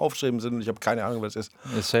voll auf dem Aufschreiben sind und ich habe keine Ahnung, was es ist.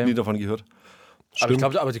 Ja, same. Nie davon gehört. Aber ich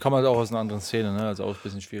glaube, aber die kommen halt auch aus einer anderen Szene, ne? Also auch ein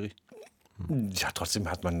bisschen schwierig. Ja, trotzdem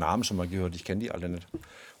hat man Namen schon mal gehört. Ich kenne die alle nicht.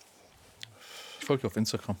 Ich folge dir auf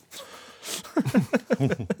Instagram.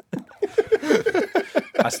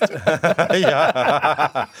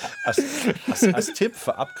 Als Tipp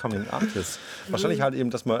für Upcoming Artists. Wahrscheinlich halt eben,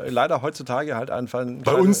 dass man leider heutzutage halt einfach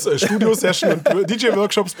Bei uns Studio-Session und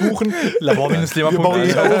DJ-Workshops buchen. Wir bauen Labor-leberpunkt.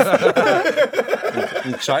 die auf.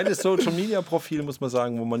 ein gescheites Social-Media-Profil, muss man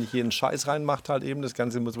sagen, wo man nicht jeden Scheiß reinmacht halt eben. Das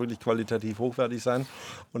Ganze muss wirklich qualitativ hochwertig sein.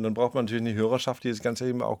 Und dann braucht man natürlich eine Hörerschaft, die das Ganze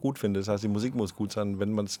eben auch gut findet. Das heißt, die Musik muss gut sein.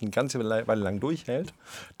 Wenn man es eine ganze Weile lang durchhält,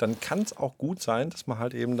 dann kann es auch gut sein, dass man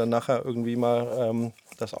halt eben dann nachher irgendwie mal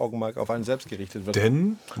das Augenmerk auf einen selbst gerichtet wird.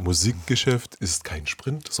 Denn Musikgeschäft ist kein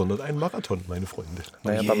Sprint, sondern ein Marathon, meine Freunde.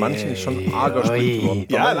 Naja, bei manchen ist schon arger Sprint geworden.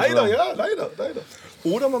 Bei manchen schon. leider.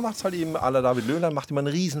 Oder man macht es halt eben à la David Löhlein, macht immer einen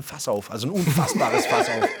riesen Fass auf. Also ein unfassbares Fass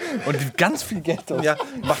auf. Und gibt ganz viel Geld aus. Ja,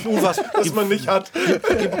 macht ein Unfass. Was man nicht hat.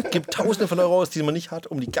 Gibt Tausende von Euro aus, die man nicht hat,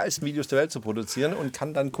 um die geilsten Videos der Welt zu produzieren und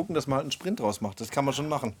kann dann gucken, dass man halt einen Sprint draus macht. Das kann man schon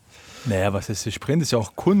machen. Naja, was ist der Sprint? Ist ja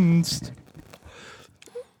auch Kunst.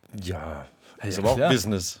 Ja, Ja, ist aber auch klar.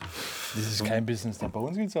 Business. Das ist kein Business. Bei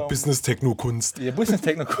uns geht es auch. Business-Techno-Kunst. Ja,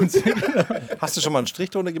 Business-Techno-Kunst. Hast du schon mal einen Strich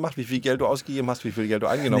drunter gemacht, wie viel Geld du ausgegeben hast, wie viel Geld du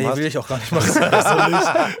eingenommen Nee, hast? will ich auch gar nicht machen.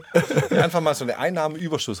 Einfach mal so eine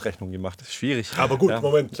Einnahmenüberschussrechnung gemacht. Schwierig. Aber gut,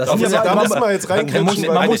 Moment. Das Da sind muss ja- da man- müssen wir jetzt rein.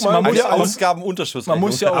 man muss ja auch- Ausgabenunterschussrechnung. Man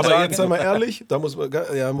muss ja auch Aber sagen, jetzt sei mal ehrlich, da muss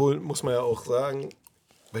man ja auch sagen,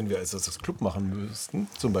 wenn wir als das Club machen müssten,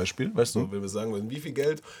 zum Beispiel, weißt du, wenn wir sagen würden, wie viel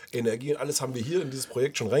Geld, Energie und alles haben wir hier in dieses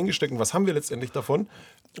Projekt schon reingesteckt und was haben wir letztendlich davon,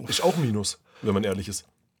 ist auch Minus, wenn man ehrlich ist.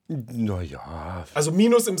 Naja. Also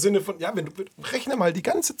Minus im Sinne von, ja, wenn du rechne mal die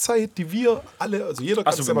ganze Zeit, die wir alle, also jeder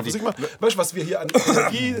kann Ach so, es ja wenn mal man für die- sich machen, weißt du, was wir hier an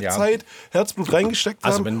Energie, Ja. Zeit, Herzblut reingesteckt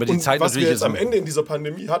Also haben wenn wir die und Zeit was wir natürlich jetzt am jetzt- Ende in dieser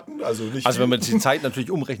Pandemie hatten, also nicht Also viel. wenn man die Zeit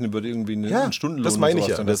natürlich umrechnen würde, irgendwie einen Stundenlohn. das meine und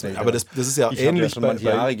ich sowas, ja. dann Das, aber das ist ja ich habe ja ähnlich schon manche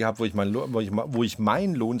Jahre gehabt, wo ich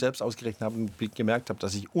meinen Lohn selbst ausgerechnet habe und gemerkt habe,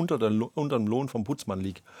 dass ich unter dem Lohn vom Putzmann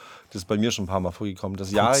liege. Das ist bei mir schon ein paar Mal vorgekommen.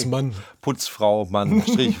 Das Putzmann. Putzfrau, Mann,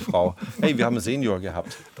 Strichfrau. Hey, wir haben einen Senior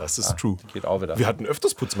gehabt. Das ist true. Geht auch wieder. Wir hatten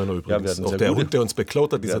öfters Putzmänner Ja, übrigens. wir hatten auch sehr der gute. Hund, der uns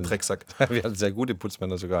beklaut hat, dieser hatten- Drecksack. Wir hatten sehr gute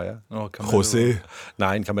Putzmänner sogar, ja. Oh, Camelo. José.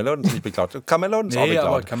 Nein, Camello hat uns nicht beklaut. Camello hat uns auch Nee, aber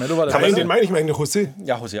beklaut. Camelo war der Nein, Beste. den meine ich meine José.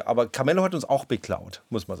 Ja, José, aber Camello hat uns auch beklaut,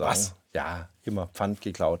 muss man sagen. Was? Ja, immer Pfand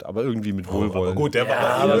geklaut, aber irgendwie mit Wohlwollen. Aber gut, der war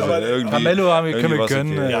Also irgendwie- Camelo haben wir- können wir irgendwie war's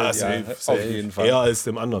gönnen. okay. ja, Ja, safe, auf jeden Fall. Eher als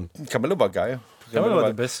dem anderen. Camello war geil. Camelot war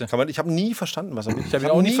der Beste. Ich habe nie verstanden, was er will. Ich habe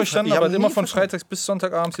ihn auch nie verstanden, aber immer von freitags bis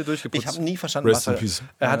Sonntagabends hier durchgeputzt. Ich habe nie verstanden, Rest was in peace.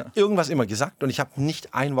 er hat irgendwas immer gesagt und ich habe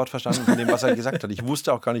nicht ein Wort verstanden von dem, was er gesagt hat. Ich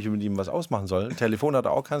wusste auch gar nicht, wie mit ihm was ausmachen soll. Telefon hat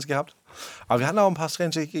er auch keins gehabt. Aber wir hatten auch ein paar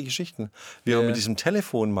strange Geschichten. Wie er mit diesem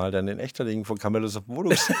Telefon mal dann in Echterlingen von Camelos auf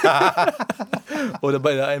Wohnung. Oder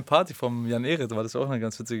bei der einen Party vom Jan Ehret war das auch eine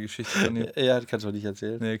ganz witzige Geschichte von ihm. Ja, das kannst du nicht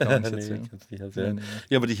erzählen. Nee, kann man nicht erzählen. Kannst nicht erzählen.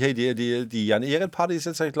 Ja, aber die Jan-Ehret-Party ist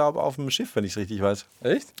jetzt, ich glaube, auf dem Schiff, wenn ich es richtig weiß.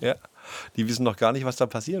 Echt? Ja. Die wissen noch gar nicht, was da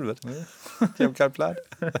passieren wird. Die haben keinen Plan.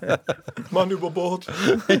 Mann über Bord.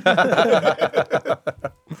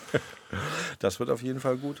 Das wird auf jeden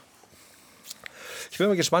Fall gut. Ich bin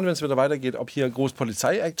mal gespannt, wenn es wieder weitergeht, ob hier groß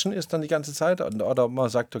Polizei-Action ist dann die ganze Zeit oder ob man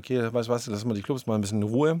sagt, okay, weißt du was, lassen wir die Clubs mal ein bisschen in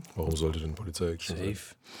Ruhe. Warum sollte denn Polizei sein?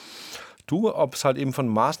 Du, ob es halt eben von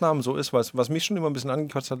Maßnahmen so ist, was mich schon immer ein bisschen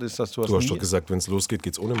angekotzt hat, ist, dass du Du hast doch gesagt, wenn es losgeht,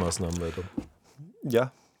 geht es ohne Maßnahmen weiter.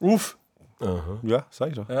 Ja. Uff. Aha. Ja, sag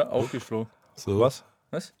ich doch. Ja, aufgeflogen. So. Was?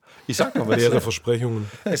 Was? Ich sag doch, Leere Versprechungen.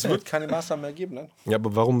 es wird keine Maßnahmen mehr geben, ne? Ja,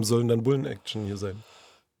 aber warum sollen dann Bullen-Action hier sein?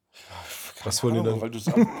 Was wollen die dann? Weil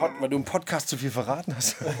du im Podcast zu viel verraten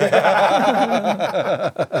hast.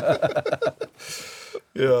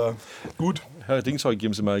 Ja, gut. Herr Dingsheug,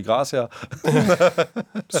 geben Sie mal Gras her.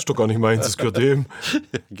 Das ist doch gar nicht meins, das gehört dem.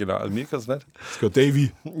 Genau, also mir kann es nicht. Das gehört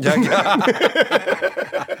Davy. Ja, genau.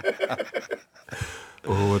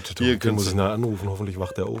 Oh, Hier den muss ich nachher anrufen, hoffentlich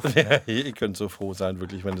wacht er auf. Ihr könnt so froh sein,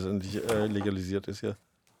 wirklich, wenn das endlich legalisiert ist hier.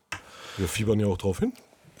 Wir fiebern ja auch drauf hin.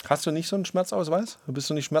 Hast du nicht so einen Schmerzausweis? Bist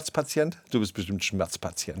du nicht Schmerzpatient? Du bist bestimmt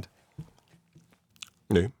Schmerzpatient.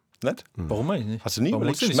 Nee, Nicht? Warum eigentlich nicht? Hast du nie Warum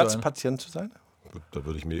überlegt, musst du nicht so einen? Schmerzpatient zu sein? da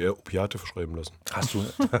würde ich mir eher Opiate verschreiben lassen. Hast du.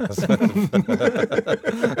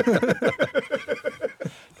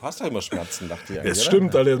 Du hast doch immer Schmerzen, dachte ich eigentlich. Es oder?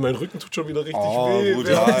 stimmt, Alter, mein Rücken tut schon wieder richtig weh. gut,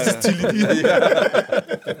 Wer ja, hat dieses Tilidin?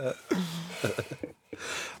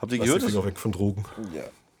 Habt ihr Lass gehört? die Finger weg von Drogen. Ja,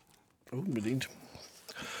 unbedingt.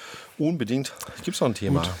 Unbedingt. Gibt es noch ein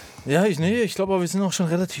Thema? Ja, ich glaube, aber wir sind auch schon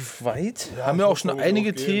relativ weit. Haben wir auch schon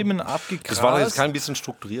einige Themen abgegrast. Das war jetzt kein bisschen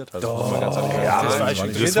strukturiert. Also muss man ganz ehrlich sagen. das war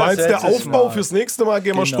schon Das war jetzt der Aufbau fürs nächste Mal.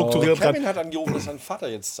 Gehen wir Genau. strukturiert ran. Kevin hat angerufen, dass sein Vater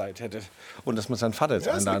jetzt Zeit hätte. Und dass man seinen Vater jetzt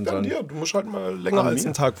Ja, es einladen liegt an soll. dir. Du musst halt mal länger An als mir?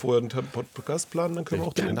 einen Tag vorher einen Podcast planen, dann können wir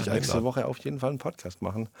auch den Ich kann endlich nächste einladen. Woche auf jeden Fall einen Podcast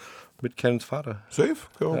machen. Mit Kevins Vater. Safe,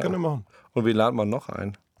 können wir gerne machen. Und wir laden mal noch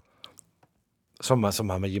ein. Sollen wir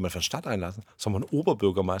mal jemanden von der Stadt einladen? Sollen wir einen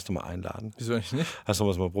Oberbürgermeister mal einladen? Wieso eigentlich nicht? Sollen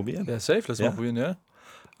wir es mal probieren? Ja, safe, lass mal probieren, ja.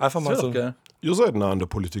 Einfach Das mal wäre so. doch geil. Ihr seid nah an der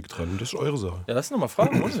Politik dran, das ist eure Sache. Ja, lass ihn doch mal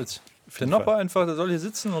fragen, ohne Witz. Der Nopper einfach, der soll hier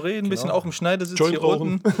sitzen und reden, ein bisschen auch im Schneidersitz Joint hier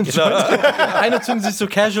rauchen. unten. Einer zündet sich so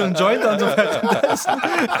casual einen Joint an. So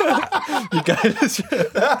wie geil ist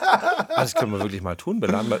Das können wir wirklich mal tun. Wir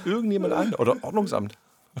laden mal irgendjemand ein. Oder Ordnungsamt.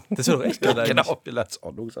 das? Ist doch echt geil eigentlich. Genau, wir laden das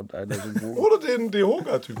Ordnungsamt ein. Oder den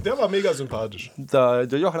Dehoga-Typ, der war mega sympathisch. Der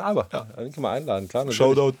Jochen Alber. Ja. Den können wir einladen, klar. natürlich.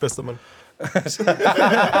 Shoutout, bester Mann.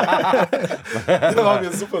 Der war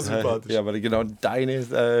mir super sympathisch. Ja, weil er genau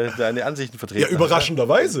deine Ansichten vertreten Ja,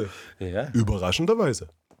 überraschenderweise. hat. Ja. Überraschenderweise.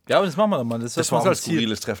 Ja, aber das machen wir doch mal. Das Das war auch uns ein als Ziel.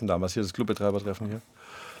 skurriles Treffen damals, hier das Clubbetreibertreffen hier.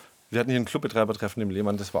 Wir hatten hier ein Clubbetreibertreffen im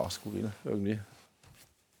Lehmann, das war auch skurril irgendwie.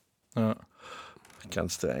 Ja.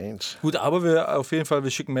 Ganz strange. Gut, aber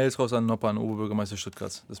wir schicken Mails raus an Nopper, an Oberbürgermeister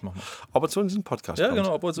Stuttgart. Das machen wir. Aber zu uns in Podcast Ja, kommt.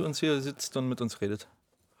 genau, ob er zu uns hier sitzt und mit uns redet.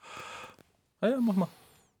 Ja, mach mal.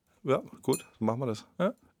 Ja, gut, dann machen wir das.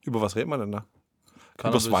 Ja. Über was reden wir denn da?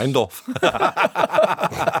 Cannabis. Übers Weindorf.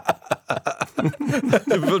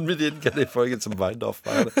 Wir würden mit denen gerne eine Folge zum Weindorf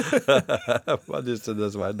machen. Wann ist denn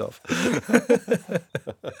das Weindorf?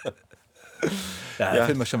 Ja, da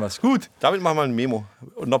finden wir schon was. Gut. Damit machen wir ein Memo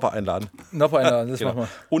und Nopper einladen. Nopper einladen, das machen wir.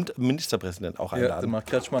 Und Ministerpräsident auch Ja, dann einladen. mal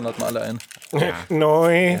Kretschmann, laden wir alle ein.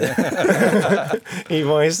 Nein. Ich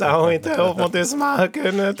weiß auch nicht, ob wir das machen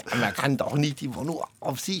können. Man kann doch nicht die Wohnung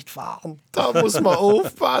auf Sicht fahren. Da muss man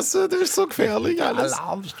aufpassen, das ist so gefährlich alles.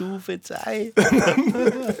 Alarmstufe 2.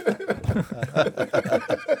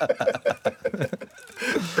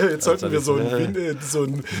 Jetzt sollten wir so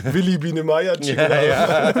ein Willi Biene Meier-Jingle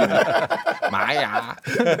Maja.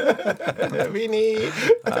 haben. Winnie.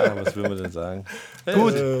 Was will man denn sagen?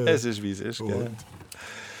 Gut, es ist wie es ist. Gell?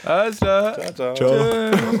 Alles klar. Ciao, ciao.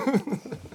 Ciao.